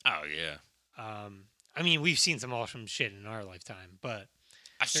shit. oh yeah, I mean, we've seen some awesome shit in our lifetime, but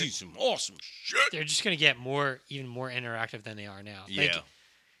I've seen some awesome shit. they're just going to get even more interactive than they are now. Yeah,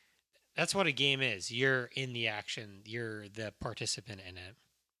 That's what a game is. You're in the action. You're the participant in it.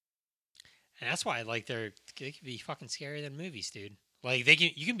 And that's why they can be fucking scarier than movies, dude. Like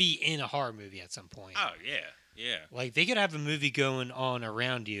you can be in a horror movie at some point. oh yeah, yeah. Like they could have a movie going on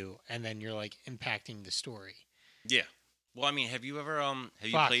around you and then you're like impacting the story. Yeah. Well, I mean, have you ever have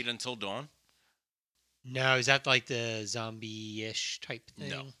you Fuck. played Until Dawn? No, is that like the zombie-ish type thing?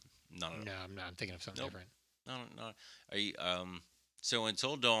 No, No, I'm not. I'm thinking of something Nope. different. no. Are you, so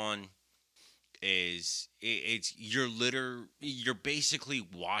Until Dawn it's you're basically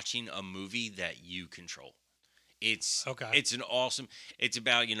watching a movie that you control. It's Okay. It's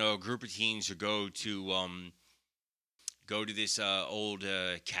about a group of teens who go to this old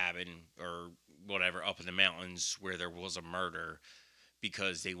cabin or whatever up in the mountains where there was a murder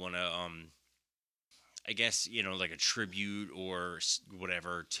because they want to I guess like a tribute or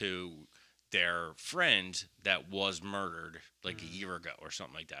whatever to their friend that was murdered like a year ago or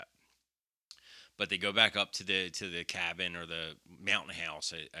something like that. But they go back up to the cabin or the mountain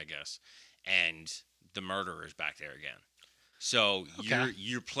house, I guess, and the murderer is back there again. So Okay.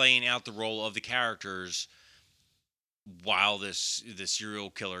 you're playing out the role of the characters while the serial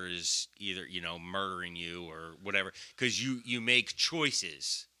killer is either murdering you or whatever, because you make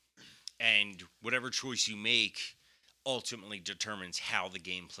choices, and whatever choice you make ultimately determines how the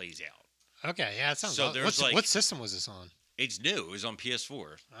game plays out. Okay, yeah, that sounds So awesome. there's, What system was this on? It's new. It was on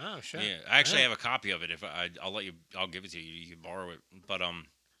PS4. Oh, shit. Yeah, I actually Yeah. have a copy of it. If I'll give it to you. You can borrow it. But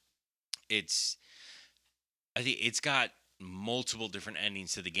I think it's got multiple different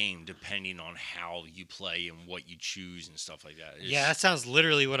endings to the game depending on how you play and what you choose and stuff like that. Yeah, that sounds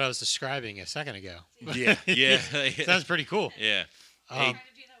literally what I was describing a second ago. yeah, yeah, Sounds pretty cool. yeah. I Um, tried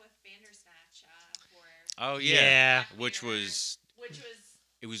to do that with Bandersnatch for Oh yeah. yeah, which was which was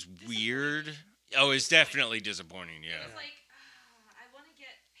it was weird. Oh, it's definitely disappointing. it Yeah, was like I want to get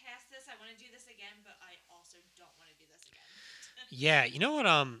past this. I want to do this again, but I also don't want to do this again. Yeah, you know what?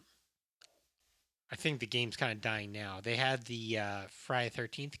 I think the game's kind of dying now. They had the Friday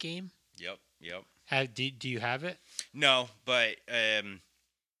 13th game. yep. Do you have it? No, but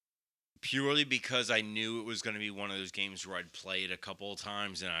purely because I knew it was going to be one of those games where I'd play it a couple of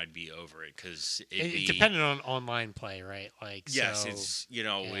times and I'd be over it because It depended on online play, right? Like, yes, so, it's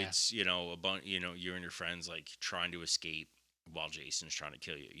yeah. it's a bunch. You and your friends like trying to escape while Jason's trying to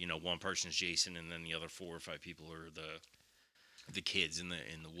kill you. One person's Jason, and then the other 4 or 5 people are the kids in the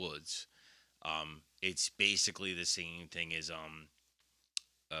woods. It's basically the same thing as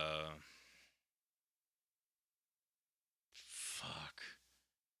fuck.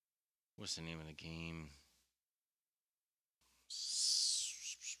 What's the name of the game?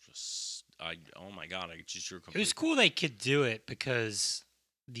 Oh my god, I just drew It was cool they could do it because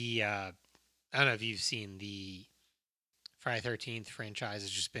the I don't know if you've seen the Friday 13th franchise has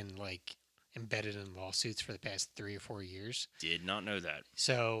just been like embedded in lawsuits for the past 3 or 4 years. Did not know that.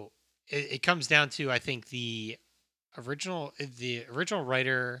 So it comes down to I think the original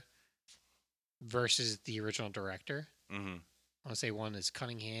writer versus the original director. Mm-hmm. I want to say one is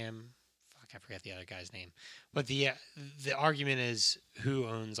Cunningham. Fuck, I forgot the other guy's name. But the argument is who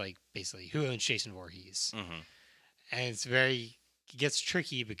owns Jason Voorhees, Mm-hmm. and it gets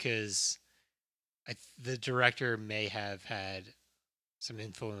tricky because the director may have had some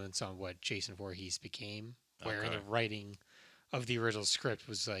influence on what Jason Voorhees became, where Okay. the writing of the original script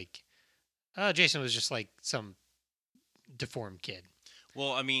was like, oh, Jason was just like some deformed kid.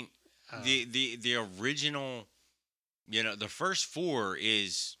 Well, I mean, the original, the first four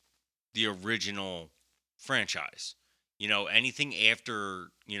is the original franchise. Anything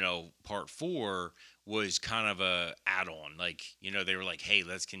after, part four was kind of a add-on. Like, they were like, hey,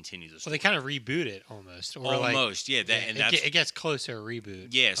 let's continue this. Well, they kind of reboot it almost. Or Almost, yeah. it gets closer to a reboot.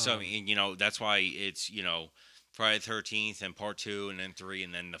 Yeah, so, I mean, that's why it's, Friday the 13th and part 2 and then 3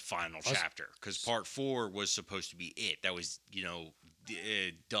 and then the final chapter. Because part 4 was supposed to be it. That was,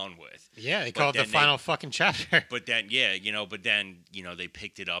 done with. Yeah, they called it the final fucking chapter. But then, they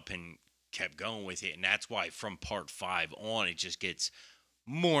picked it up and kept going with it. And that's why from part 5 on, it just gets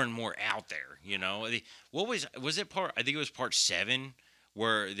more and more out there, What was it I think it was part 7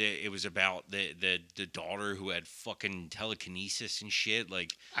 where it was about the daughter who had fucking telekinesis and shit.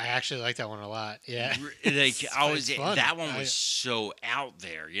 Like, I actually like that one a lot. Yeah, like fun. That one was so out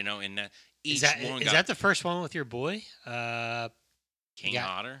there, and that is that the first one with your boy? Kane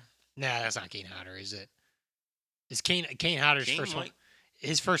Hodder? Nah, that's not Kane Hodder, is it? Is Kane Hodder's first one?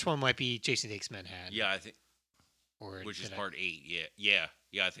 His first one might be Jason Takes Manhattan. Yeah, I think. Or which is part 8. Yeah.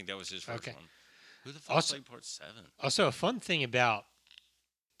 I think that was his first one. Who the fuck played part 7? Also, a fun thing about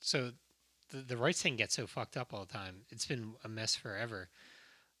the rights thing gets so fucked up all the time. It's been a mess forever.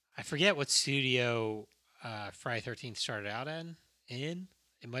 I forget what studio Friday 13th started out in.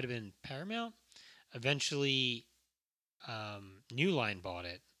 It might have been Paramount. Eventually, New Line bought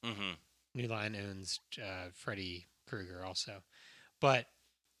it. Mm-hmm. New Line owns Freddy Krueger also, but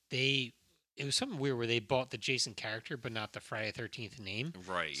it was something weird where they bought the Jason character but not the Friday 13th name.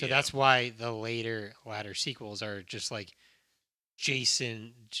 Right. So that's why the latter sequels are just like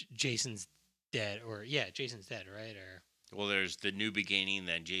Jason's dead, or Jason's dead, right? Or well, there's the New Beginning,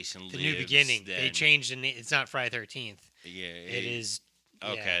 then Jason Lives. The New Beginning. They changed the name. It's not Friday 13th. Yeah. It is.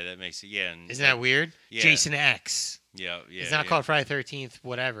 Okay, that makes it. Yeah. Isn't that weird? Yeah. Jason X. Yeah. It's not called Friday 13th.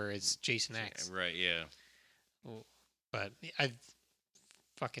 Whatever. It's Jason X. Right. Yeah. But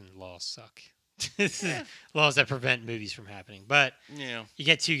fucking laws suck. Laws that prevent movies from happening. But you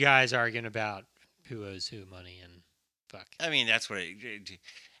get two guys arguing about who owes who money and fuck. I mean, that's what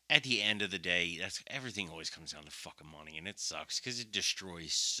at the end of the day, everything always comes down to fucking money, and it sucks because it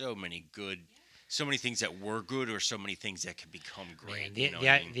destroys so many things that were good, or so many things that can become great.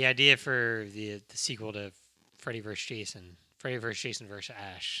 Man, the idea for the sequel to Freddy vs. Jason vs.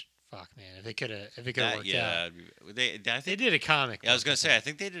 Ash. Fuck, man. If it could have worked out. They did a comic. Yeah, I was gonna say, I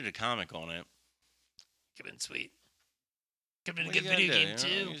think they did a comic on it. Could have been sweet. Could have been a good video game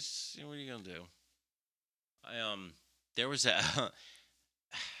too. What are you gonna do? There was a.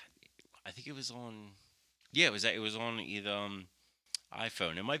 I think it was on. Yeah, it was on either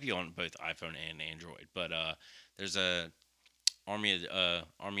iPhone. It might be on both iPhone and Android. But there's a Army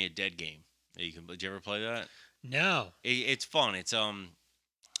of Dead game that you can. Did you ever play that? No. It's fun. It's one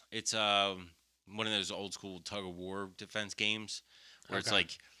of those old school tug of war defense games where it's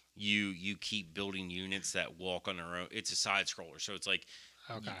like you keep building units that walk on their own. It's a side scroller, so it's like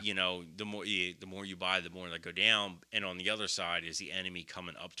the more you buy, the more they go down, and on the other side is the enemy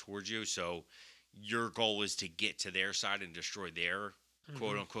coming up towards you. So your goal is to get to their side and destroy their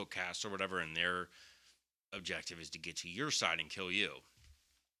quote unquote castle or whatever, and their objective is to get to your side and kill you.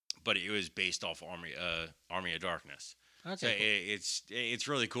 But it was based off Army of Darkness. Okay, so cool. It's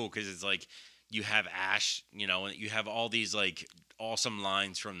really cool because it's like you have Ash, and you have all these like awesome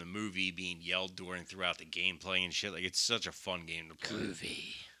lines from the movie being yelled throughout the gameplay and shit. Like, it's such a fun game to play.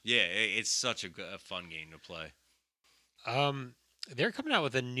 Groovy. Yeah, it's such a fun game to play. They're coming out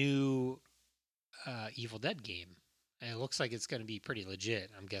with a new Evil Dead game, and it looks like it's going to be pretty legit.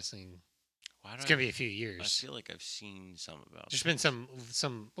 I'm guessing it's going to be a few years. I feel like I've seen some about. There's been some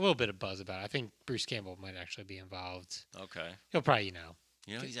a little bit of buzz about it. I think Bruce Campbell might actually be involved. Okay. He'll probably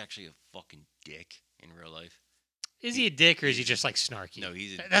he's actually a fucking dick in real life. Is he a dick or is he just like snarky? No,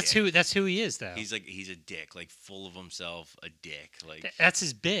 he's a That's dick. who. That's who he is, though. He's a dick, like full of himself, a dick. Like That's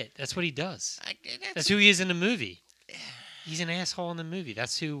his bit. That's what he does. That's who he is in the movie. He's an asshole in the movie.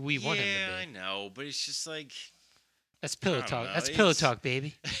 That's who we want him Yeah, to I be. know, but it's just like That's pillow don't talk. know, That's pillow it's- talk,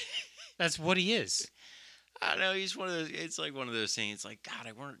 baby. That's what he is. I don't know. He's one of those. It's like one of those things. Like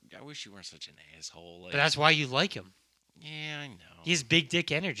God, I wish you weren't such an asshole. Like, But that's why you like him. yeah, I know. He has big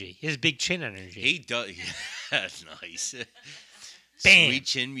dick energy. He has big chin energy. He does. That's nice. Bam. Sweet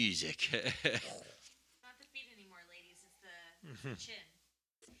chin music. Not the feet anymore, ladies. It's the Mhm. chin.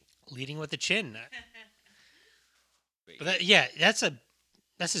 Leading with the chin. But that, yeah, that's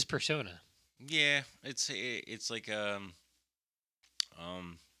his persona. yeah, it's like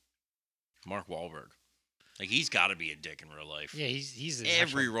Mark Wahlberg. Like he's got to be a dick in real life. Yeah, he's an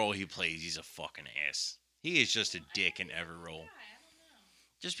Every actual- role he plays, he's a fucking ass. He is just a dick in every role.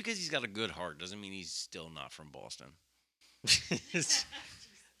 Just because he's got a good heart doesn't mean he's still not from Boston.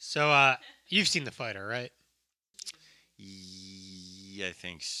 So you've seen The Fighter, right? Yeah, I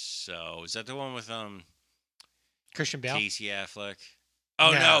think so. Is that the one with Christian Bale. Casey Affleck?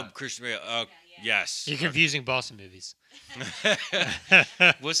 Oh No. no, Christian Bale. Yeah. Yes. You're confusing Boston movies.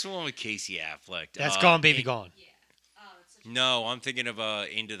 What's the one with Casey Affleck? That's Gone Baby Gone. Yeah. Oh, it's such a No, I'm thinking of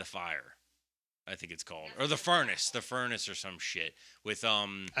Into the Fire. I think it's called, or the Furnace, or some shit with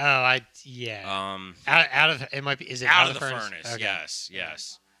Oh, yeah. Out of it might be. Is it Out of the Furnace. Okay.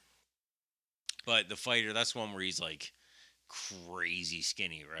 Yes. But the Fighter, that's one where he's like crazy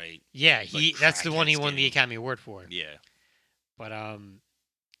skinny, right? Yeah, Like that's the one he crackhead won the skinny. Academy Award for. Yeah. But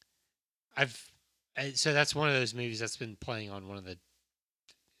so that's one of those movies that's been playing on one of the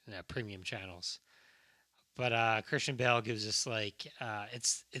premium channels. But Christian Bale gives us like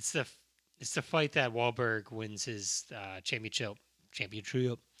it's the fight that Wahlberg wins his championship,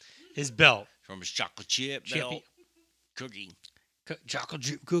 his belt, From his chocolate chip belt cookie. chocolate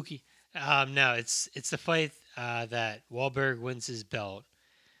chip cookie. No, it's the fight that Wahlberg wins his belt,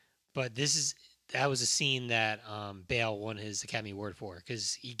 but that was a scene that Bale won his Academy Award for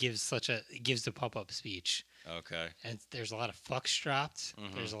because he gives the pump up speech, Okay. and there's a lot of fucks dropped.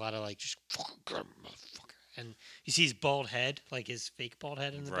 Mhm. There's a lot of like just fucking good motherfucker, and you see his bald head, like his fake bald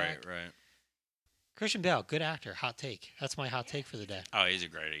head in the back. Right. Christian Bale, good actor, hot take. That's my hot take for the day. Oh, he's a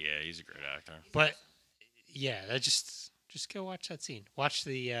great actor. But yeah, that just go watch that scene. Watch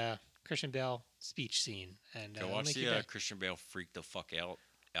the Christian Bale speech scene, and Go it'll watch make you the day. Christian Bale freak the fuck out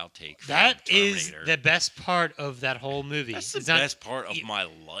outtake. from That is Terminator. the best part of that whole movie. That's the It's not- best part of my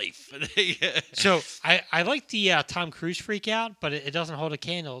life. So I like the Tom Cruise freak out, but it doesn't hold a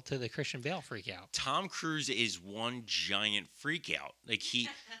candle to the Christian Bale freak out. Tom Cruise is one giant freak out. Like Yeah,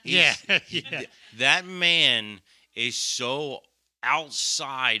 he's- yeah. That man is so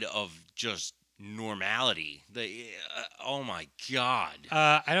outside of just normality. Oh my god.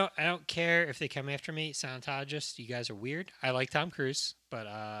 I don't care if they come after me, Scientologists. You guys are weird. I like Tom Cruise, but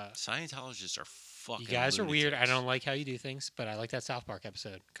Scientologists are fucking. you guys are weird. I lunatics. don't like how you do things, but I like that South Park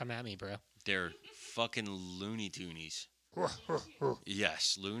episode. Come at me, bro. They're fucking Looney Toonies.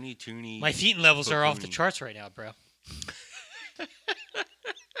 Yes, Looney Toony. My feeding levels are off the Buffoon. charts right now, bro.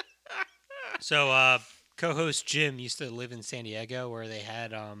 So, co-host Jim used to live in San Diego, where they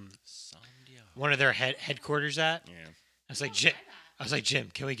had Sandia. one of their headquarters at. Yeah. I was like, Jim,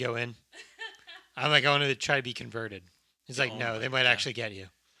 can we go in? I wanted to try to be converted. He's like, Oh no, my they might God. actually get you.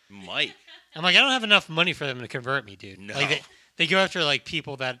 Might. I'm like, I don't have enough money for them to convert me, dude. No. Like they go after like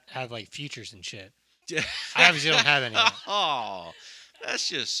people that have like futures and shit. I obviously don't have any of it. Oh, that's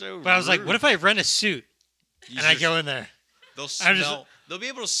just so. But I was like, rude. what if I rent a suit You and I just- go in there? They'll I'm just- smell. They'll be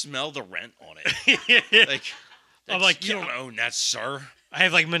able to smell the rent on it. Like, I'm that's- like, you yeah. don't own that, sir. I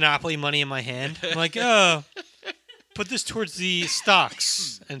have like Monopoly money in my hand. I'm like, oh, put this towards the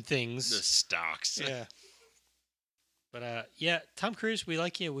stocks and The things. stocks. Yeah. But yeah, Tom Cruise, we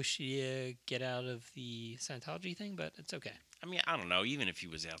like you. Wish you get out of the Scientology thing, but it's okay. I mean, I don't know. Even if he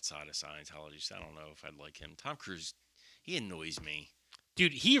was outside of Scientology, I don't know if I'd like him. Tom Cruise, he annoys me.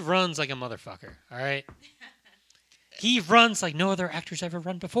 Dude, he runs like a motherfucker. All right. He runs like no other actors ever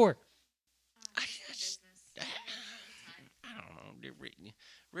run before. I just- I don't know.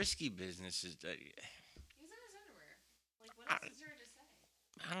 Risky business is. He was in his underwear. Like, what I- else is there to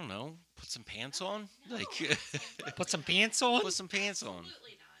say? I don't know. Put some pants on. Like, Put some pants on. put some pants on.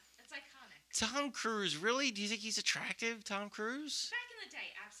 Absolutely not. It's iconic. Tom Cruise, really? Do you think he's attractive, Tom Cruise? Back in the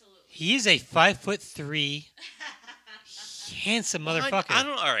day, absolutely. He is a 5'3" handsome motherfucker. I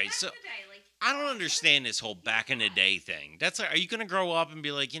don't. All right, Back so in the day, like, I don't understand this whole back in the day thing. That's like, are you gonna grow up and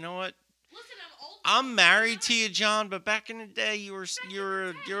be like, you know what? listen, I'm old. I'm married to you, John, but back in the day, you were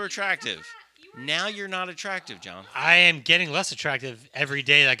attractive. Now you're not attractive, John. I am getting less attractive every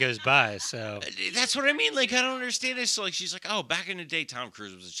day that goes by. So That's what I mean. Like, I don't understand this. Like, she's like, oh, back in the day, Tom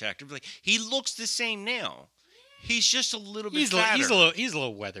Cruise was attractive. Like, he looks the same now. He's just a little bit he's fatter. he's a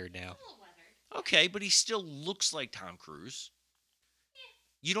little weathered now. A little weathered. Okay, but he still looks like Tom Cruise.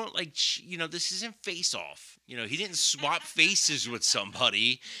 You don't like, this isn't Face Off. He didn't swap faces with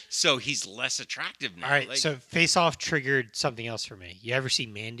somebody, so he's less attractive now. All right, Like, so Face Off triggered something else for me. You ever see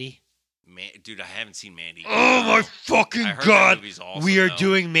Mandy? dude, I haven't seen Mandy. Oh my fucking I heard that god! movie's awesome, We are though.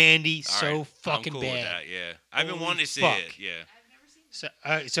 doing Mandy All so right, fucking I'm cool bad. with that, yeah. I've been Holy wanting to see fuck. it, yeah. I've never seen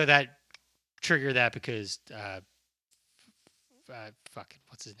that. So that triggered that because fucking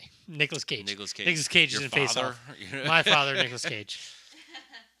what's his name? Nicolas Cage. Nicolas Cage. Nicolas Cage is Your in Face father? Off. My father, Nicolas Cage.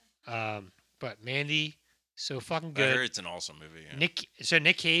 But Mandy, so fucking I good. heard it's an awesome movie. Yeah.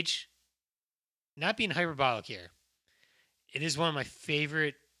 Nick Cage, not being hyperbolic here, it is one of my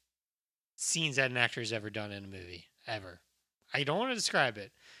favorite scenes that an actor has ever done in a movie ever. I don't want to describe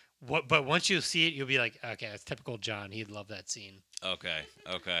it, but once you see it, you'll be like, okay, that's typical John. He'd love that scene. Okay.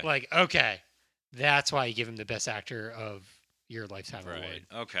 Like, okay, that's why you give him the best actor of your lifetime Right. award.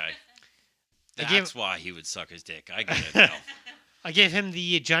 Okay. I gave- That's why he would suck his dick. I get it now. I gave him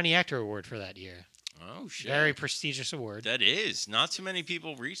the Johnny Actor Award for that year. Oh shit. Very prestigious award. That is. Not too many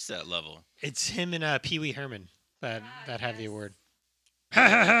people reach that level. It's him and Pee Wee Herman that have the yes. award.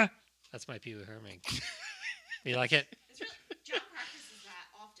 That's my Pee Wee Herman. You like it? It's really, John practices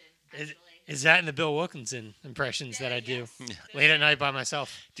that often, Is- actually. Is that in the Bill Wilkinson impressions that I do late at night by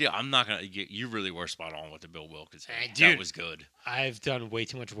myself? Dude, I'm not gonna. You really were spot on with the Bill Wilkinson. Hey, That dude. was good. I've done way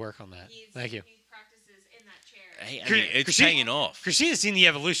too much work on that. Thank you. He practices in that chair. Hey, I Cri- mean, it's Christine- hanging off. Christina's seen the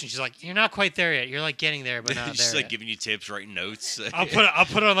evolution. She's like, "You're not quite there yet. You're like getting there, but not She's there." like yet." giving you tips, writing notes. I'll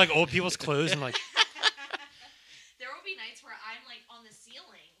put on like old people's clothes and like, There will be nights where I'm like on the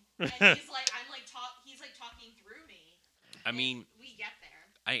ceiling, and he's like, he's like talking through me. I and mean, we get there.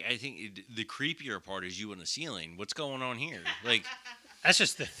 I think the creepier part is you on the ceiling. What's going on here? Like, that's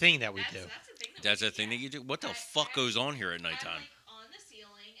just the thing that we do. That's the thing. that's a thing that you do. What the fuck goes on here at I'm nighttime? like on the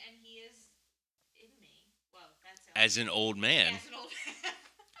ceiling, and he is in me. Whoa, that's As an old man, As an old man.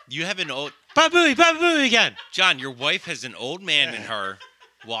 you have an old Baba Booey again. John. Your wife has an old man in her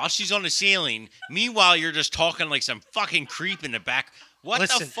while she's on the ceiling. Meanwhile, you're just talking like some fucking creep in the back. What the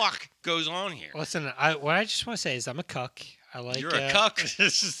Listen. fuck goes on here? Listen, what I just want to say is I'm a cuck. I like. You're a cuck.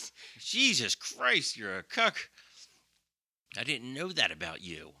 This is- Jesus Christ, you're a cuck. I didn't know that about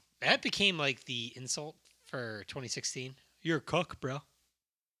you. that became like the insult for 2016. You're a cuck, bro.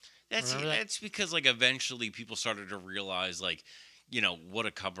 That's Remember that? that's because like eventually people started to realize like, what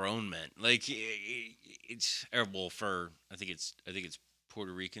a cabron meant. Like it's well for I think it's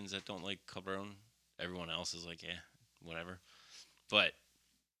Puerto Ricans that don't like cabron. Everyone else is like, yeah, whatever. But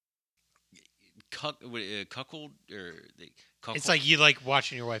cuckold or cuckold. It's like you like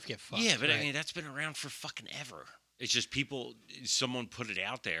watching your wife get fucked. Yeah, but right? I mean that's been around for fucking ever. It's just someone put it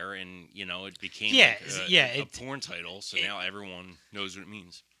out there, and it became Yeah, a porn title. So now everyone knows what it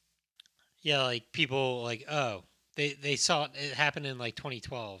means. Yeah, like people like, oh, they saw it happen in like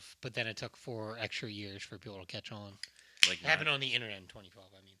 2012, but then it took 4 extra years for people to catch on. Like It happened on the internet in 2012.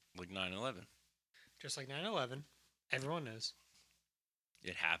 I mean, like 9/11. just like 9/11, everyone knows.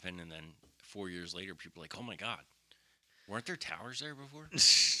 It happened, and then 4 years later, people are like, "Oh my God, weren't there towers there before?"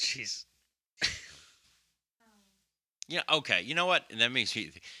 Jeez. Yeah. Okay. You know what? And that makes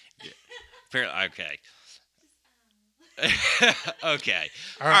me. Okay. Okay.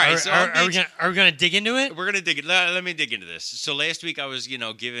 Are, All right, Are, so are, I'm are we gonna dig into it? We're gonna dig it. Let me dig into this. So last week I was,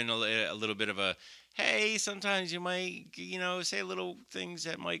 giving a little bit of a, hey, sometimes you might, say little things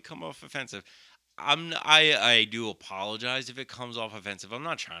that might come off offensive. I do apologize if it comes off offensive. I'm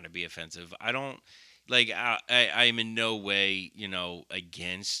not trying to be offensive. I don't like. I'm in no way,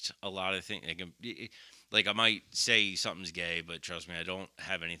 against a lot of things. Like I might say something's gay, but trust me, I don't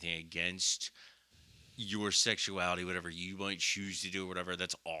have anything against your sexuality, whatever you might choose to do, or whatever.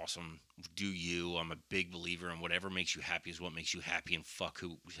 That's awesome. Do you? I'm a big believer in whatever makes you happy is what makes you happy, and fuck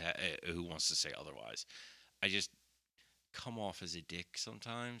who wants to say otherwise. I just come off as a dick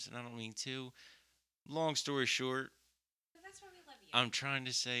sometimes, and I don't mean to. Long story short, But that's why we love you. I'm trying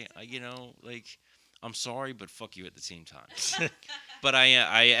to say, I'm sorry, but fuck you at the same time. But I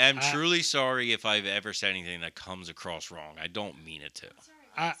am truly sorry if I've ever said anything that comes across wrong. I don't mean it to.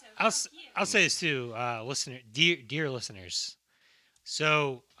 I'm sorry, so fuck you. I'll say this too, dear listeners.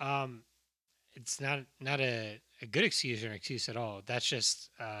 So it's not a good excuse or an excuse at all. That's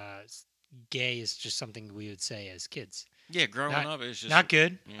just gay is just something we would say as kids. Yeah, growing up, it's just Not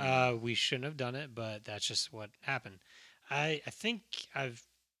good. Yeah. We shouldn't have done it, but that's just what happened. I think I've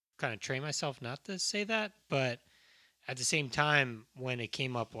kind of train myself not to say that, but at the same time, when it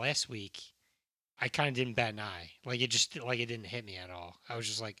came up last week, I kind of didn't bat an eye. Like it didn't hit me at all. I was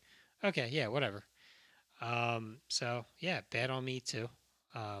just like, okay, yeah, whatever. So yeah, bad on me too.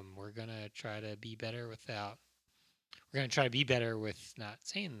 We're gonna try to be better without. We're gonna try to be better with not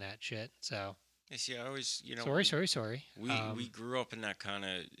saying that shit. So Yeah, see, I always, sorry. we grew up in that kind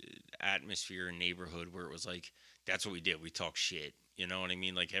of atmosphere and neighborhood where it was like that's what we did. We talk shit. You know what I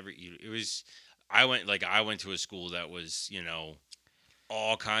mean? Like it was. I went to a school that was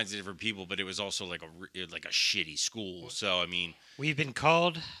all kinds of different people, but it was also like a shitty school. So I mean, We've been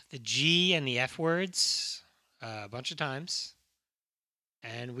called the G and the F words a bunch of times,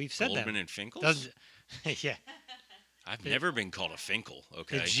 and we've said Goldman them. and Finkel. Yeah, I've never been called a Finkel.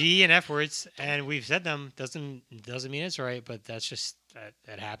 Okay. the G and F words, and we've said them. Doesn't mean it's right, but that's just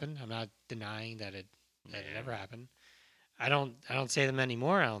that happened. I'm not denying that it ever happened. I don't say them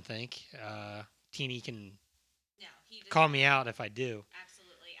anymore. I don't think. Teeny can No, he does call not. me out if I do.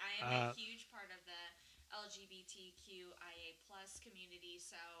 Absolutely. I am a Uh, huge part of the LGBTQIA plus community,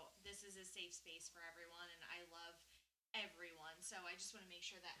 so this is a safe space for everyone, and I love everyone. So I just want to make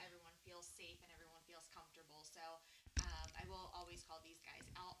sure that everyone feels safe and everyone feels comfortable. So I will always call these guys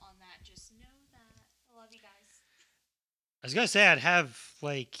out on that. Just know that I love you guys. I was gonna say I'd have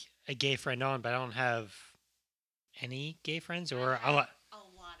like a gay friend on, but I don't have any gay friends or I a lot. have a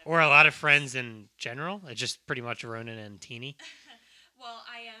lot of Or a lot of friends in general. It's just pretty much Ronan and Teeny. Well,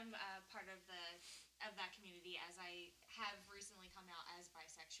 I am part of that community as I have recently come out as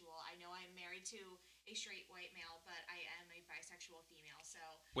bisexual. I know I'm married to a straight white male, but I am a bisexual female. So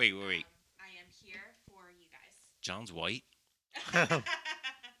Wait. I am here for you guys. John's white. I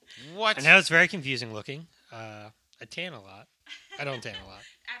What? know it's very confusing looking. I tan a lot. I don't tan a lot.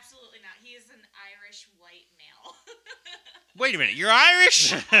 Absolutely not. He is an Irish white male. Wait a minute. You're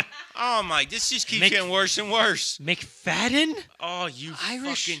Irish? Oh my! This just keeps Mick- getting worse and worse. McFadden? Oh, you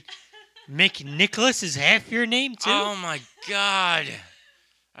Irish? fucking. McNicholas is half your name too? Oh my God!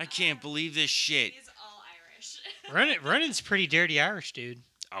 I can't believe this shit. He's all Irish. Ronan's pretty dirty Irish dude.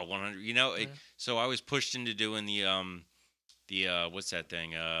 Oh, 100. You know, Yeah. so I was pushed into doing the what's that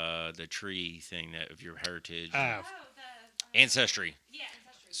thing? The tree thing that of your heritage. Oh, Ancestry. Yeah,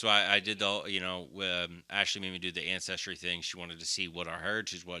 ancestry. So I did Ashley made me do the ancestry thing. She wanted to see what our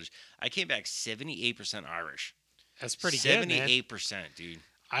heritage was. I came back 78% Irish. that's pretty good, man. 78%, dude.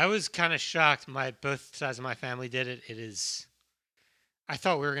 I was kind of shocked. Both sides of my family did it. It is. I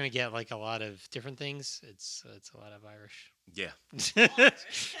thought we were gonna get like a lot of different things. It's a lot of Irish. Yeah.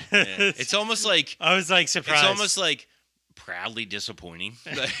 Irish. Yeah. It's almost like I was like surprised. it's almost like proudly disappointing.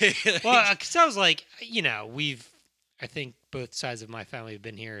 Well, because I was like, I think both sides of my family have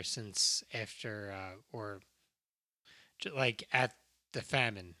been here since after, like at the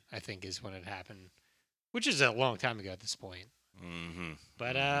famine, I think is when it happened, which is a long time ago at this point. hmm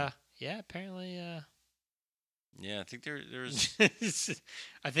But, yeah, apparently, Yeah, I think there's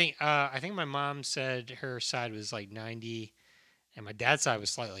I think my mom said her side was like 90 and my dad's side was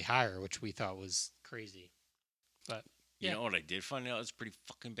slightly higher, which we thought was crazy. But you yeah. know what I did find out is pretty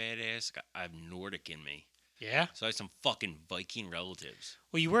fucking badass. I have Nordic in me, yeah. so I have some fucking Viking relatives.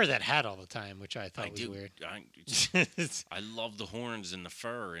 Well, you wear that hat all the time, which I thought I was do. weird. I love the horns and the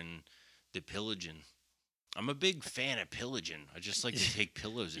fur and the pillaging. I'm a big fan of pillaging. I just like to take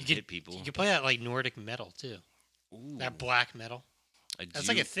pillows and hit people. You could play that like Nordic metal too. Ooh, That black metal. I That's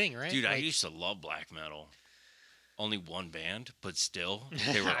do. like a thing, right? Dude, I Like, used to love black metal. Only one band, but still,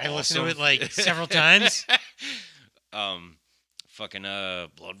 they were I awesome. listened to it like several times. Fucking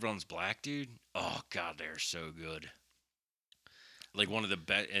Blood Runs Black, dude. Oh god, they're so good. Like one of the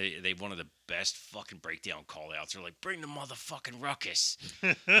best. They one of the best fucking breakdown call outs. They're like, bring the motherfucking ruckus.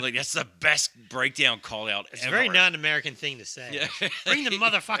 Like that's the best breakdown call out It's a ever. very non-American thing to say. Yeah. Bring the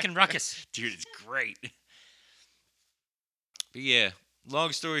motherfucking ruckus. Dude, it's great. But yeah,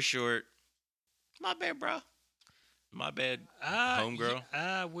 long story short, my bad, bro. My bad.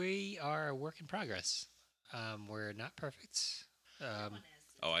 Homegirl? We are a work in progress. We're not perfect. Everyone is.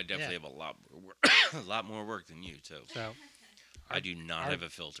 Oh, I definitely Yeah. have a lot more work, a lot more work than you too. So I do not our- have a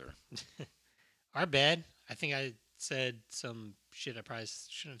filter. our bad. I think I said some shit I probably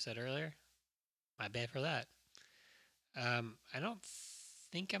shouldn't have said earlier. My bad for that. I don't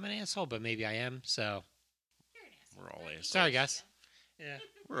think I'm an asshole, but maybe I am. So You're an asshole. We're all Don't you assholes. Sorry, think guys. so? yeah,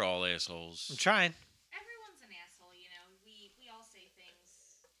 We're all assholes. I'm trying. Everyone's an asshole, you know. We all say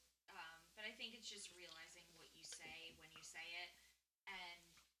things, but I think it's just realizing what you say when you say it, and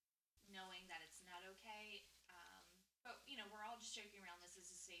knowing that it's not okay. But you know, we're all just joking around. This is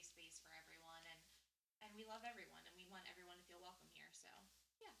a safe space for everyone, and we love everyone, and we want everyone to feel welcome here. So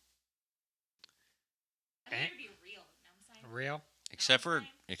yeah. rail. except for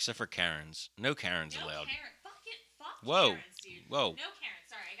Karens. No Karens No allowed. Karen. Fuck Whoa. Karens, dude. Whoa. No Karen.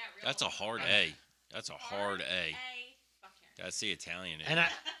 Sorry, I got real. That's a hard old. A. That's a hard A. Fuck Karen. That's the Italian A. And I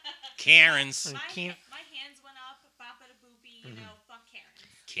Karens. My, can't- my hands went up. Bop at a boopy. You Mhm. know, fuck Karens.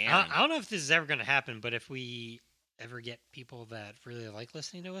 Karen. I don't know if this is ever going to happen, but if we ever get people that really like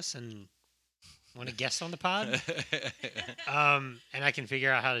listening to us and want to guest on the pod, and I can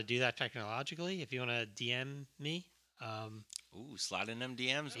figure out how to do that technologically, if you want to DM me, Ooh, slide in them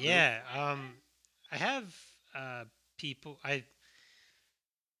DMs. bro. yeah, I have people. I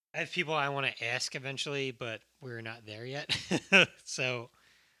have people I want to ask eventually, but we're not there yet. So,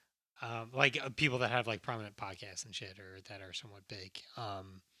 like people that have like prominent podcasts and shit, or that are somewhat big.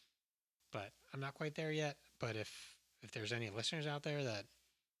 But I'm not quite there yet. But if there's any listeners out there that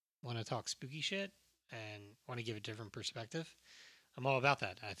want to talk spooky shit and want to give a different perspective, I'm all about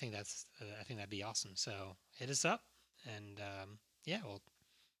that. I think that'd be awesome. So hit us up, and yeah, we'll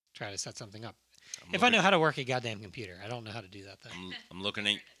try to set something up. If I know how to work a goddamn computer, I don't know how to do that though. I'm looking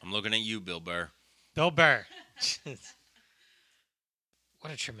at you, Bill Burr. Bill Burr.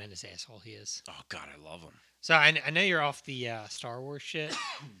 What a tremendous asshole he is. Oh God, I love him. So I know you're off the Star Wars shit,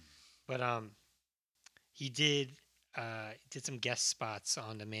 but he did some guest spots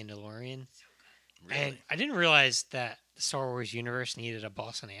on The Mandalorian, Really? and I didn't realize that the Star Wars universe needed a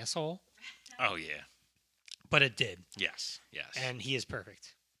boss and asshole, Oh yeah. but it did, Yes. and he is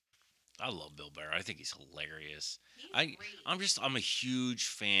perfect. I love Bill Burr. I think he's hilarious. He's great. I'm a huge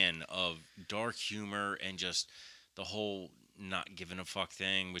fan of dark humor and just the whole not giving a fuck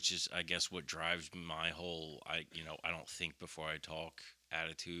thing, which is I guess what drives my whole I don't think before I talk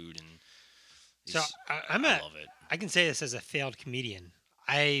attitude, and So it's- I love it. I can say this as a failed comedian.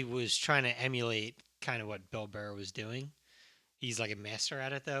 I was trying to emulate kind of what Bill Burr was doing. He's like a master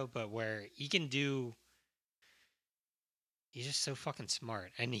at it though, but where he can do. He's just so fucking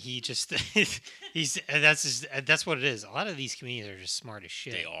smart, and he just that's what it is. A lot of these comedians are just smart as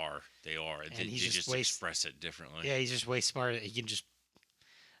shit. They are. And They he's just just express it differently. Yeah, he's just way smarter. He can just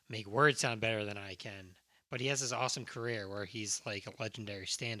make words sound better than I can. But he has this awesome career where he's like a legendary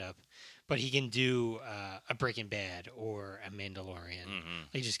stand-up, but he can do a Breaking Bad or a Mandalorian. hmm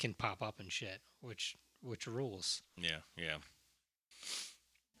He just can pop up and shit, which rules. Yeah.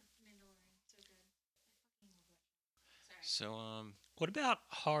 Mandalorian, so good. I fucking love it. Sorry. So What about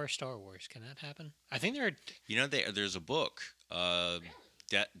horror Star Wars? Can that happen? I think there are. there's a book, Really?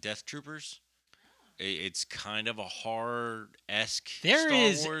 Death Troopers. It's kind of a horror-esque There Star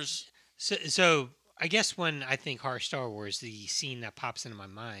is- Wars. So I guess when I think horror Star Wars, the scene that pops into my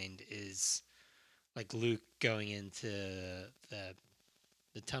mind is like Luke going into the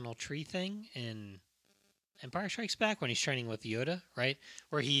tunnel tree thing in Empire Strikes Back when he's training with Yoda, right?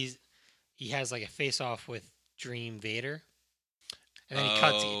 Where he has like a face off with Dream Vader. And then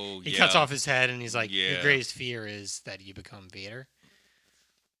he cuts off his head and he's like, your Yeah. greatest fear is that you become Vader.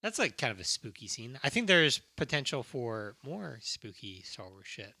 That's like kind of a spooky scene. I think there's potential for more spooky Star Wars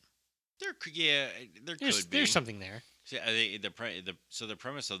shit. There could be. There's something there. See, I think the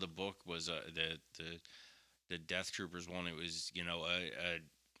premise of the book was the Death Troopers one. It was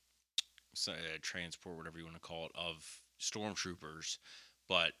a transport, whatever you want to call it, of stormtroopers,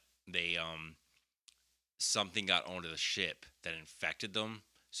 but they something got onto the ship that infected them,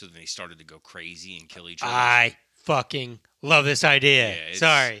 so then they started to go crazy and kill each other. I fucking love this idea. it's-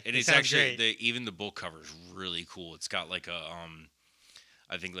 Sorry. and it it's sounds actually great. even the book cover is really cool. It's got like a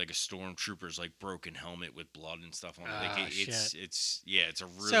I think like a stormtrooper's like broken helmet with blood and stuff on it. Like Ah, it's a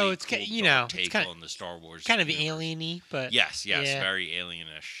really So it's cool it's take kind on the Star Wars. of universe. alien-y, but Yes, yeah. very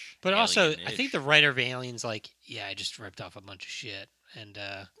alienish. But also, I Alienish. think the writer of Aliens, like, yeah, I just ripped off a bunch of shit and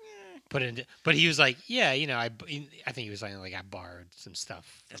put it into. But he was like, yeah, I think he was saying like I borrowed some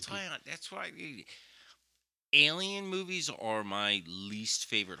stuff. from That's why alien movies are my least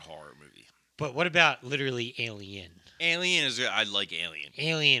favorite horror movie. But what about literally Alien? Alien is I like Alien.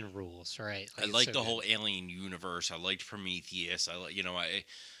 Alien rules, right? I it's like so the good. whole Alien universe. I liked Prometheus. I like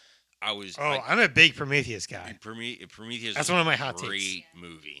I was Oh, I'm a big Prometheus guy. Prometheus. That's was one a of my hot takes. Great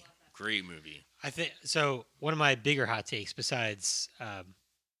movie. Great movie. I think so. One of my bigger hot takes, besides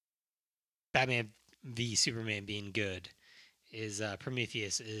Batman v Superman being good, is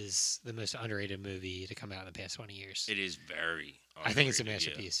Prometheus is the most underrated movie to come out in the past 20 years. It is very. I think it's a underrated,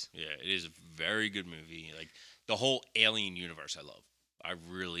 masterpiece. Yeah, it is a very good movie. Like the whole Alien universe, I love. I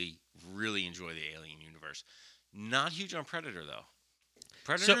really, really enjoy the Alien universe. Not huge on Predator though.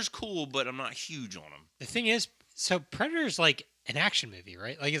 Predator's cool, but I'm not huge on him. The thing is, so Predator's like an action movie,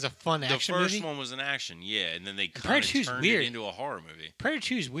 right? Like it's a fun action The first movie. one was an action, yeah, and then they kind Predator of 2's turned weird. it into a horror movie. Predator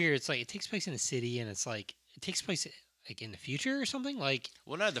 2 is weird. It's like it takes place in a city, and it's like it takes place like in the future or something. Like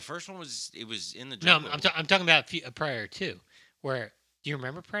Well, no, the first one was in the no, jungle. I'm talking about Predator 2, where do you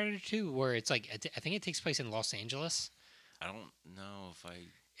remember Predator 2, where it's like I think it takes place in Los Angeles. I don't know if I.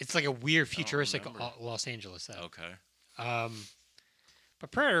 It's like a weird futuristic remember. Los Angeles though. Okay.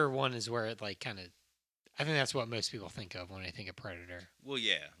 But Predator 1 is where it like kind of. I think that's what most people think of when they think of Predator. Well,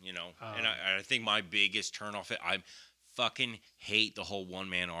 yeah, and I think my biggest turn off I fucking hate the whole one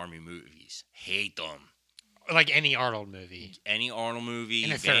man army movies. Hate them. Like any Arnold movie. Any Arnold movie, In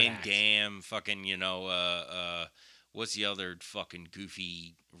the third Van act. Damme, fucking, what's the other fucking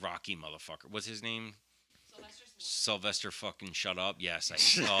goofy Rocky motherfucker? What's his name? Sylvester fucking shut up.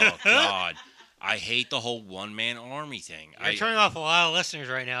 Yes. Oh, God. I hate the whole one man army thing. You're turning off a lot of listeners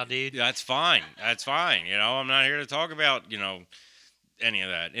right now, dude. That's fine. That's fine. I'm not here to talk about, any of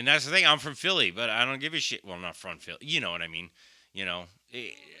that. And that's the thing. I'm from Philly, but I don't give a shit. Well, I'm not from Philly. You know what I mean? Those are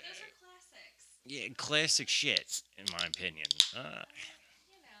classics. Yeah, classic shit, in my opinion. You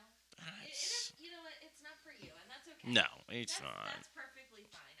know what? It's not for you, and that's okay. No, it's not. That's perfectly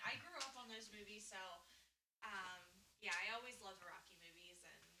fine. I grew up on those movies, so yeah, I always loved the Rocky movies,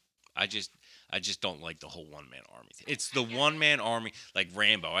 and I just don't like the whole one man army thing. It's the one man army, like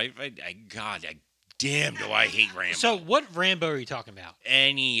Rambo. God, damn, do I hate Rambo? So what Rambo are you talking about?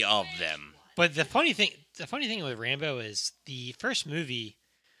 Any of them. But the funny thing with Rambo is the first movie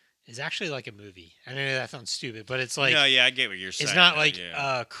is actually like a movie. I know that sounds stupid, but it's like No, yeah, I get what you're saying. it's not though, like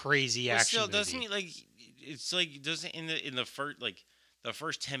yeah. a crazy But action still, movie. doesn't he like? It's like doesn't in the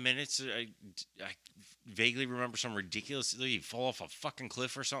first 10 minutes, I vaguely remember some ridiculous. Like, he'd fall off a fucking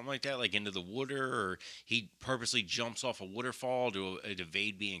cliff or something like that, like into the water, or he purposely jumps off a waterfall to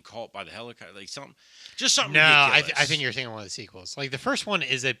evade being caught by the helicopter, like something No, I ridiculous. think you're thinking of one of the sequels. Like the first one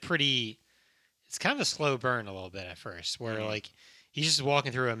is a pretty. It's kind of a slow burn a little bit at first, where Mhm. like he's just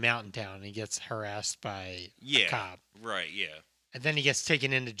walking through a mountain town and he gets harassed by a cop, right, yeah. and then he gets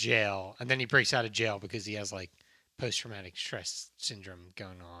taken into jail, and then he breaks out of jail because he has like post-traumatic stress syndrome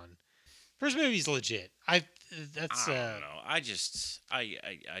going on. First movie's legit. That's I don't know. I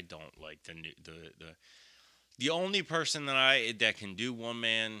don't like the only person that can do one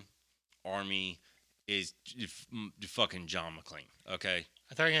man army is fucking John McClane. Okay,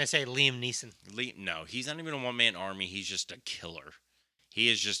 I thought you were gonna say Liam Neeson. No, he's not even a one man army. He's just a killer. He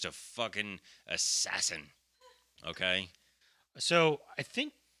is just a fucking assassin. Okay. So I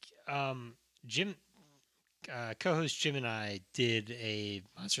think Jim, co-host Jim and I did a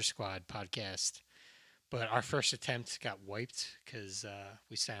Monster Squad podcast, but our first attempt got wiped because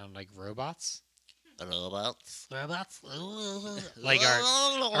we sound like robots. Robots. Like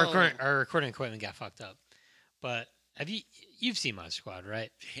our recording equipment got fucked up. But you've seen Monster Squad,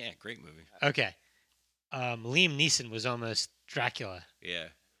 right? Yeah, great movie. Okay. Liam Neeson was almost Dracula, Yeah,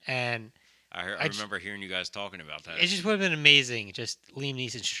 and I remember hearing you guys talking about that. it just would have been amazing. Just Liam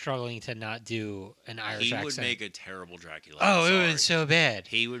Neeson struggling to not do an Irish He accent. would make a terrible Dracula. Oh, I'm it would have sorry. been so bad.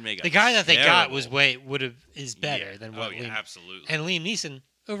 He would make The guy that they got terrible- is better Yeah. than what Liam. absolutely. And Liam Neeson,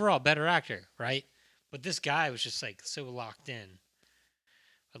 overall, better actor, right? But this guy was just like so locked in.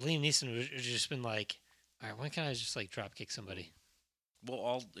 But Liam Neeson was just been like, all right, when can I just like drop kick somebody?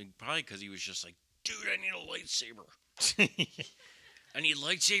 Well, probably because he was just like, dude, I need a lightsaber. I need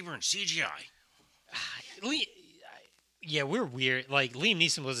lightsaber and CGI. Yeah, we're weird. Like Liam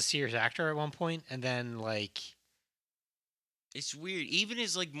Neeson was a serious actor at one point, and then like It's weird. Even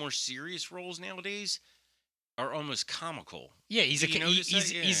his like more serious roles nowadays are almost comical. yeah, he's a Did you notice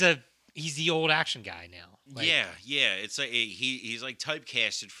that? he's the old action guy now. Like, Yeah. It's like he's like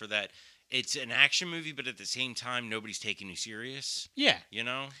typecasted for that. It's an action movie, but at the same time, nobody's taking you serious. yeah. You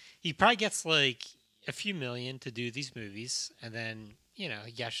know? He probably gets like a few million to do these movies, and then he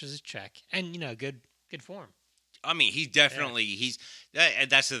cashes his check, and good form. I mean, he's definitely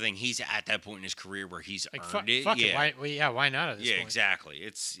that's the thing. He's at that point in his career where he's Like earned it. fuck yeah. it. Why not at this Yeah, point? exactly.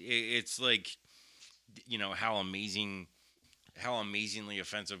 It's like, how amazingly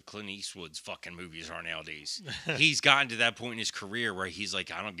offensive Clint Eastwood's fucking movies are nowadays. He's gotten to that point in his career where he's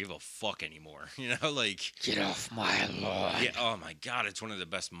like, I don't give a fuck anymore. Like, Get off my lawn. yeah. Oh my god, it's one of the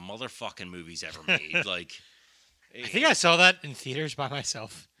best motherfucking movies ever made. Like, I think I saw that in theaters by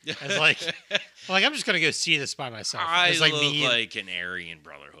myself. I was like, I'm just gonna go see this by myself. I It was like look me and, like an Aryan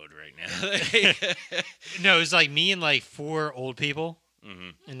Brotherhood right now. no, it was like me and like 4 old people hmm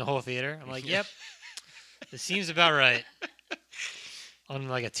in the whole theater. I'm like, yep, this seems about right. On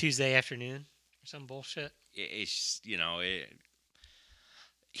like a Tuesday afternoon or some bullshit. It's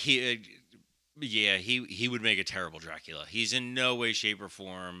he would make a terrible Dracula. He's in no way, shape, or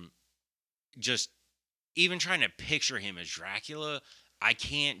form. Just even trying to picture him as Dracula, I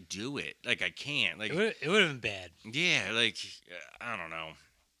can't do it. Like I can't. Like It would have been bad. yeah. Like I don't know.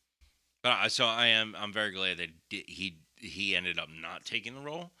 But I'm very glad that he ended up not taking the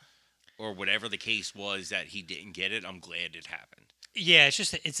role, or whatever the case was that he didn't get it. I'm glad it happened. Yeah,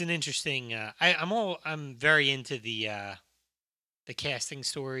 it's an interesting. I'm very into the casting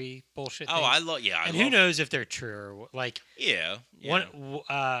story bullshit. Oh, things. I love. Yeah, and who knows if they're true or like Yeah. one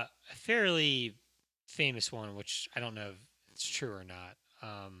a fairly famous one, which I don't know if it's true or not.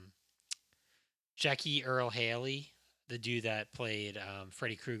 Jackie Earl Haley, the dude that played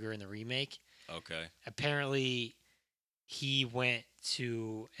Freddy Krueger in the remake, Okay. apparently he went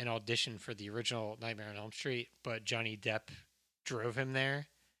to an audition for the original Nightmare on Elm Street, but Johnny Depp drove him there.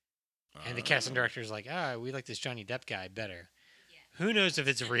 And the casting director's like, we like this Johnny Depp guy better. Yeah. Who knows if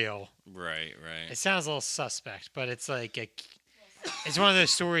it's real? Right. It sounds a little suspect, but it's like it's one of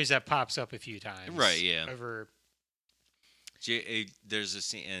those stories that pops up a few times. Right, yeah. Over. There's a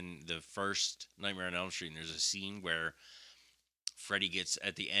scene in the first Nightmare on Elm Street, and there's a scene where Freddy gets,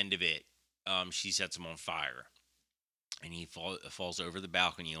 at the end of it, she sets him on fire. And he falls over the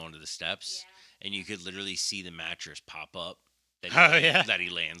balcony onto the steps, and you could literally see the mattress pop up that he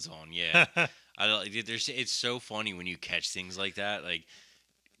lands on. Yeah. It's so funny when you catch things like that. Like,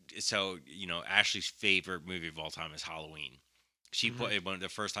 so, Ashley's favorite movie of all time is Halloween. She the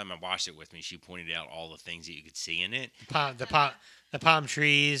first time I watched it with me, she pointed out all the things that you could see in it. The palm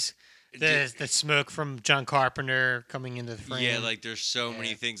trees, the smoke from John Carpenter coming into the frame. Yeah, like there's so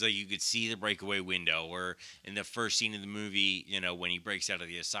many things. Like you could see the breakaway window, or in the first scene of the movie, when he breaks out of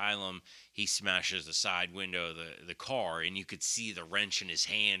the asylum, he smashes the side window of the car, and you could see the wrench in his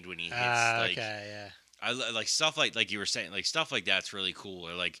hand when he hits. I like stuff like you were saying, like stuff like that's really cool.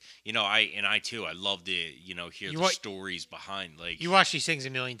 Or like I too, I love to hear the stories behind. Like you watch these things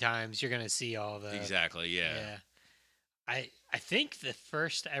a million times, you're gonna see all the exactly. Yeah. I think the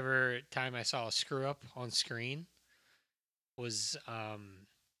first ever time I saw a screw up on screen was it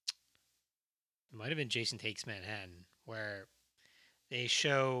might have been Jason Takes Manhattan, where they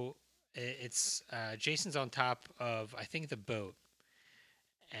show it's Jason's on top of, I think, the boat,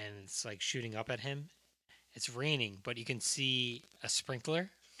 and it's like shooting up at him. It's raining, but you can see a sprinkler,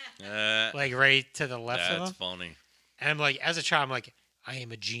 like right to the left of him. That's funny. And I'm like, as a child, I'm like, I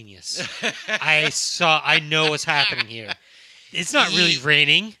am a genius. I know what's happening here. It's not really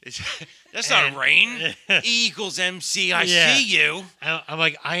raining. That's not rain. E equals MC. I see you. I'm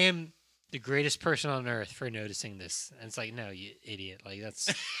like, I am the greatest person on earth for noticing this. And it's like, no, you idiot. Like that's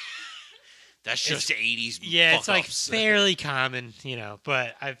just 80s. Yeah, it's like fuck-ups. fairly common,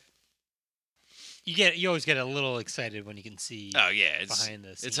 but you always get a little excited when you can see. Oh yeah, behind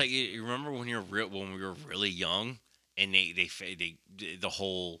this. It's like you remember when when we were really young, and they the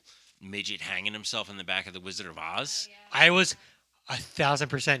whole midget hanging himself in the back of the Wizard of Oz. Yeah. I was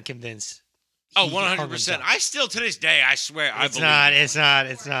 1,000% convinced. Oh, 100%. I still to this day, I swear, I believe it. It's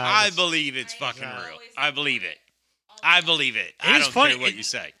not. I believe it's fucking real. I believe it. I believe it. I don't care what you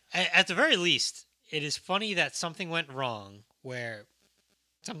say. At the very least, it is funny that something went wrong where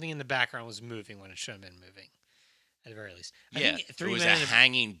something in the background was moving when it shouldn't have been moving. At the very least. Yeah, it was a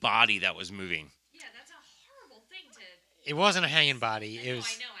hanging body that was moving. Yeah, that's a horrible thing to... It wasn't a hanging body. I know.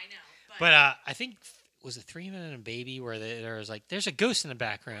 But I think, was it 3 Men and a Baby where there was like, there's a ghost in the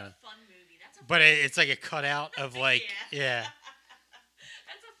background. Fun movie. But it's like a cutout of like, yeah.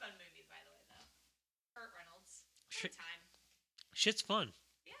 That's a fun movie, by the way, though. Burt Reynolds. Good time. Shit's fun.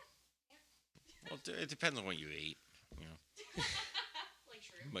 Yeah. Well, it depends on what you eat. Like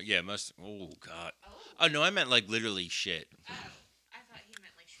shroom. But yeah, oh god. Oh no, I meant like literally shit. Oh, I thought he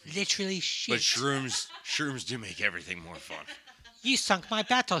meant like shroom. Literally shit. But shrooms do make everything more fun. You sunk my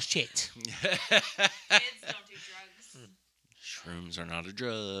battle shit. Kids don't do drugs. Shrooms are not a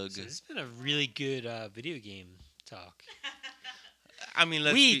drug. So this has been a really good video game talk. I mean,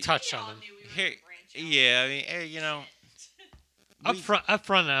 we touched on them. Yeah, I mean, Up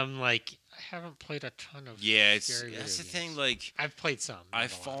front, I'm like, I haven't played a ton of. Yeah, that's the thing. Like, I've played some.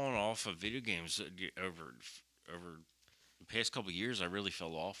 I've fallen off of video games over the past couple of years. I really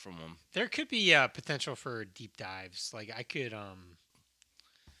fell off from them. There could be potential for deep dives. Like I could, I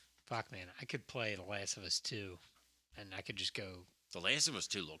could play The Last of Us 2, and I could just go. The Last of Us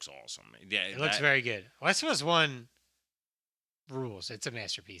 2 looks awesome. Yeah, it looks very good. Last of Us 1 rules. It's a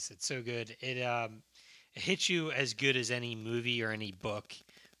masterpiece. It's so good. It hits you as good as any movie or any book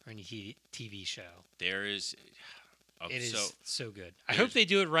or any TV show. There is. It is so good. I hope they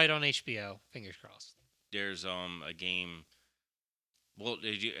do it right on HBO. Fingers crossed. There's a game. Well,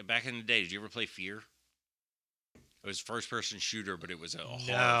 back in the day, did you ever play Fear? It was first-person shooter, but it was a No,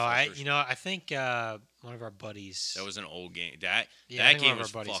 horror I first-person. I think one of our buddies. That was an old game. That Yeah, I that think one game of our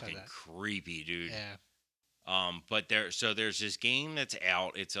was buddies had fucking that. creepy, dude. Yeah. But there's this game that's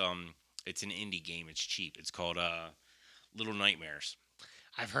out. It's an indie game. It's cheap. It's called Little Nightmares.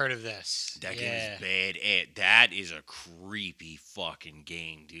 I've heard of this. That game yeah. is bad. That is a creepy fucking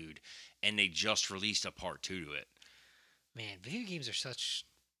game, dude. And they just released a part 2 to it. Man, video games are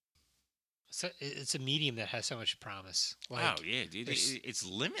it's a medium that has so much promise. Like, Oh yeah, dude. there's- It's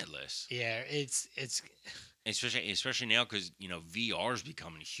limitless. yeah, it's Especially now because VR is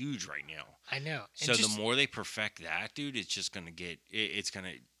becoming huge right now. I know. And So just, the more they perfect that, dude, it's just gonna get it's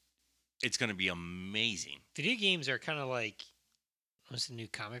gonna be amazing. video games are kind of like what's the new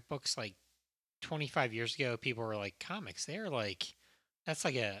comic books? Like 25 years ago, people were like comics. They're like that's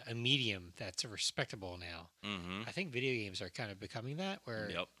like a medium that's respectable now. Mm-hmm. I think video games are kind of becoming that where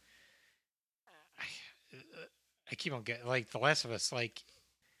Yep. I keep on getting like The Last of Us. Like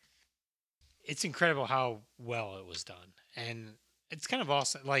it's incredible how well it was done, and it's kind of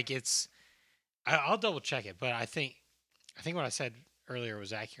awesome. Like I'll double check it, but I think what I said earlier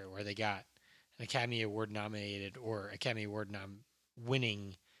was accurate. Where they got an Academy Award nominated or Academy Award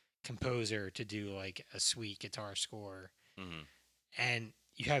winning composer to do like a sweet guitar score, Mm-hmm. and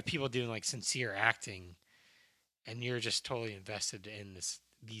you have people doing like sincere acting, and you're just totally invested in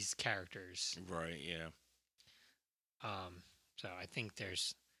these characters. Right. Yeah. So I think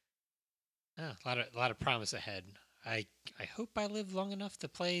there's a lot of promise ahead. I hope I live long enough to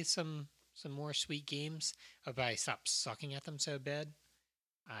play some more sweet games. Hope I stop sucking at them so bad.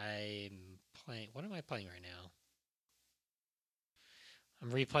 I'm playing. What am I playing right now?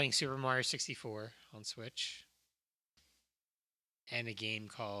 I'm replaying Super Mario 64 on Switch, and a game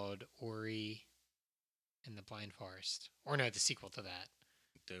called Ori and the Blind Forest. Or no, the sequel to that.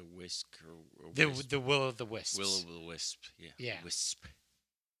 The Whisk or Wisp. The Will of the Wisps. Will of the Wisp. Yeah. Yeah. Wisp.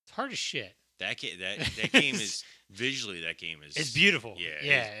 It's hard as shit. That game is visually. That game is. It's beautiful. Yeah.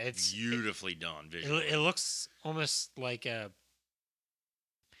 Yeah, it's beautifully done it, visually. it looks almost like a.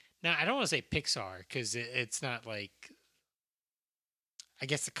 Now I don't want to say Pixar because it's not like. I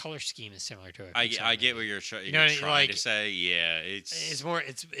guess the color scheme is similar to it. I get what you're trying know, to like, say. Yeah, It's more.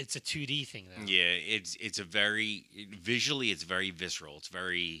 It's a 2D thing though. yeah. It's a very visually. It's very visceral. It's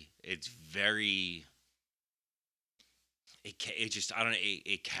very. It just I don't know.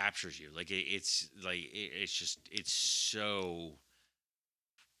 It captures you. Like it's so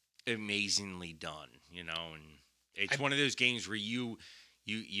amazingly done. And it's one of those games where you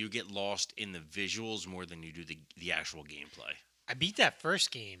get lost in the visuals more than you do the actual gameplay. I beat that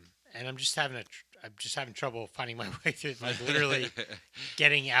first game, and I'm just having having trouble finding my way through it. Like literally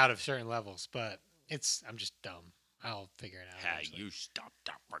getting out of certain levels, but I'm just dumb. I'll figure it out. Hey, eventually. you stop.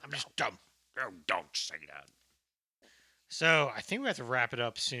 I'm just dumb. Oh, don't say that. So I think we have to wrap it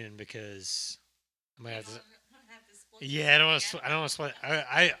up soon because I might have to. Have to split Yeah, I don't want to. I don't want to split.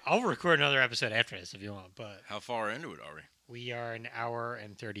 I'll record another episode after this if you want, but How far into it are we? we are an hour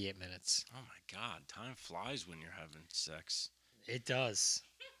and 38 minutes. Oh my God, time flies when you're having sex. It does.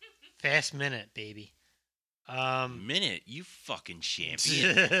 Fast minute, baby. Minute, you fucking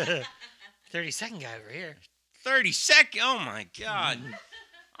champion. 30-second guy over here. 30 seconds. Oh my God.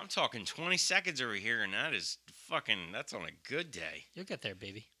 I'm talking 20 seconds over here, and that's on a good day. You'll get there,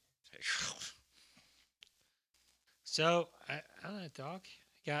 baby. So I don't know, dog.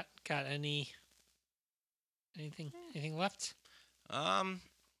 Got anything left? mhm.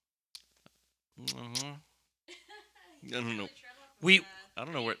 I don't know. We- I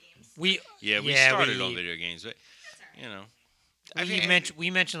don't know what. We We Yeah, started we- on video games, but That's all right. we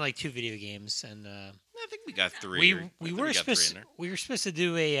mentioned like 2 video games, and I think we got three. we were supposed to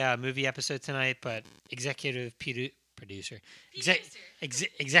do a movie episode tonight, but executive producer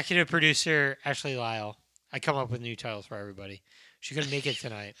executive producer Ashley Lyle. I come up with new titles for everybody. She couldn't make it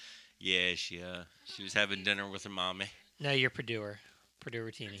tonight. Yeah, she was having dinner with her mommy. No, you're Purduer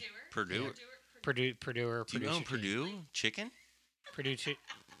Teeny. Purdue. Purduer. Do you own Purdue chicken?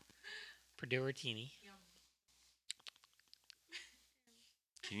 Purduer Teeny.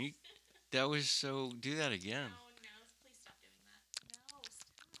 Can you? That was so. Do that again. No, please stop doing that.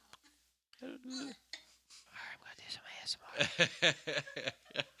 No, stop. All right, I'm gonna do some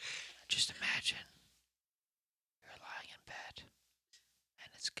ASMR. Just imagine you're lying in bed and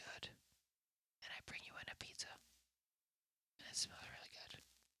it's good, and I bring you in a pizza and it smells really good.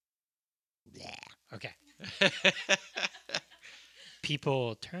 Okay.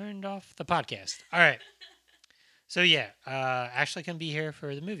 People turned off the podcast. All right. So yeah, Ashley couldn't be here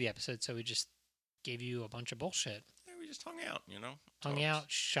for the movie episode, so we just gave you a bunch of bullshit. Yeah, we just hung out, Hung Talked. out,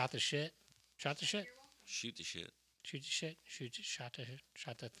 shot the shit. Shoot the shit. Shoot the shit. Shot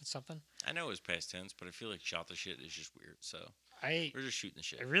the something. I know it was past tense, but I feel like shot the shit is just weird. So I we're just shooting the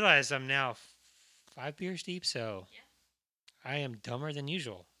I shit. realize I'm now 5 beers deep, so Yeah. I am dumber than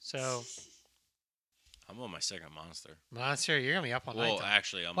usual. So I'm on my second monster. Monster, you're gonna be up all night. Well, Though.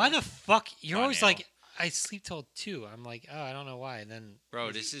 actually, I'm. Why on- the fuck? You're By always now. like, I sleep till 2. I'm like, oh, I don't know why. And then Bro,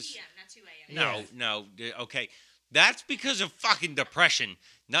 2 this is p.m., not 2 a.m. Yeah. no. Okay, that's because of fucking depression,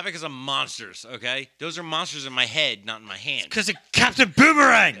 not because of monsters. Okay, those are monsters in my head, not in my hand. because of Captain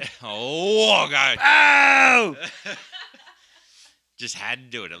Boomerang. Oh god. Oh, Just had to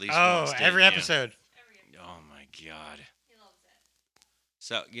do it at least oh, once. didn't every you? episode. Oh my god. He loves it.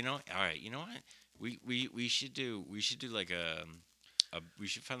 So all right. You know what? We should do like we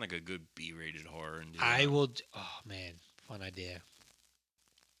should find like a good B-rated horror and do I that. will. Oh man, fun idea.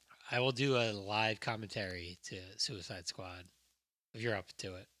 I will do a live commentary to Suicide Squad if you're up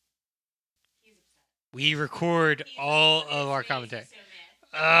to it. He's upset. We record He's all upset. of our Makes me commentary.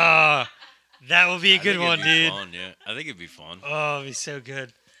 so mad. That will be a I good think it'd one, be dude. Fun, yeah. I think it'd be fun. Oh, it'll be so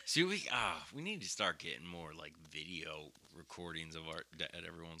good. See, we need to start getting more like video recordings of art at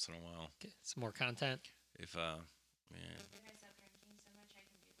every once in a while. Get some more content. If yeah. If I stop drinking so much, I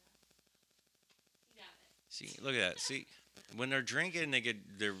can do that. You got it. See, look at that. See, when they're drinking,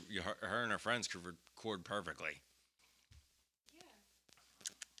 her and her friends could record perfectly. Yeah.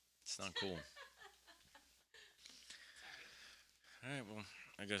 It's not cool. All right, well,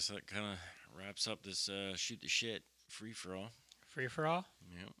 I guess that kind of wraps up this shoot the shit free for all. Free for all.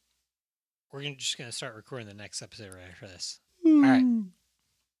 Yep. We're just gonna start recording the next episode right after this. All right.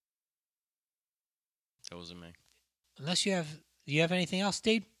 That wasn't me. Unless you have anything else,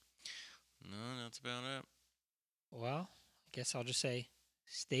 dude? No, that's about it. Well, I guess I'll just say,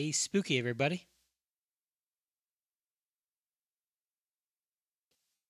 stay spooky, everybody.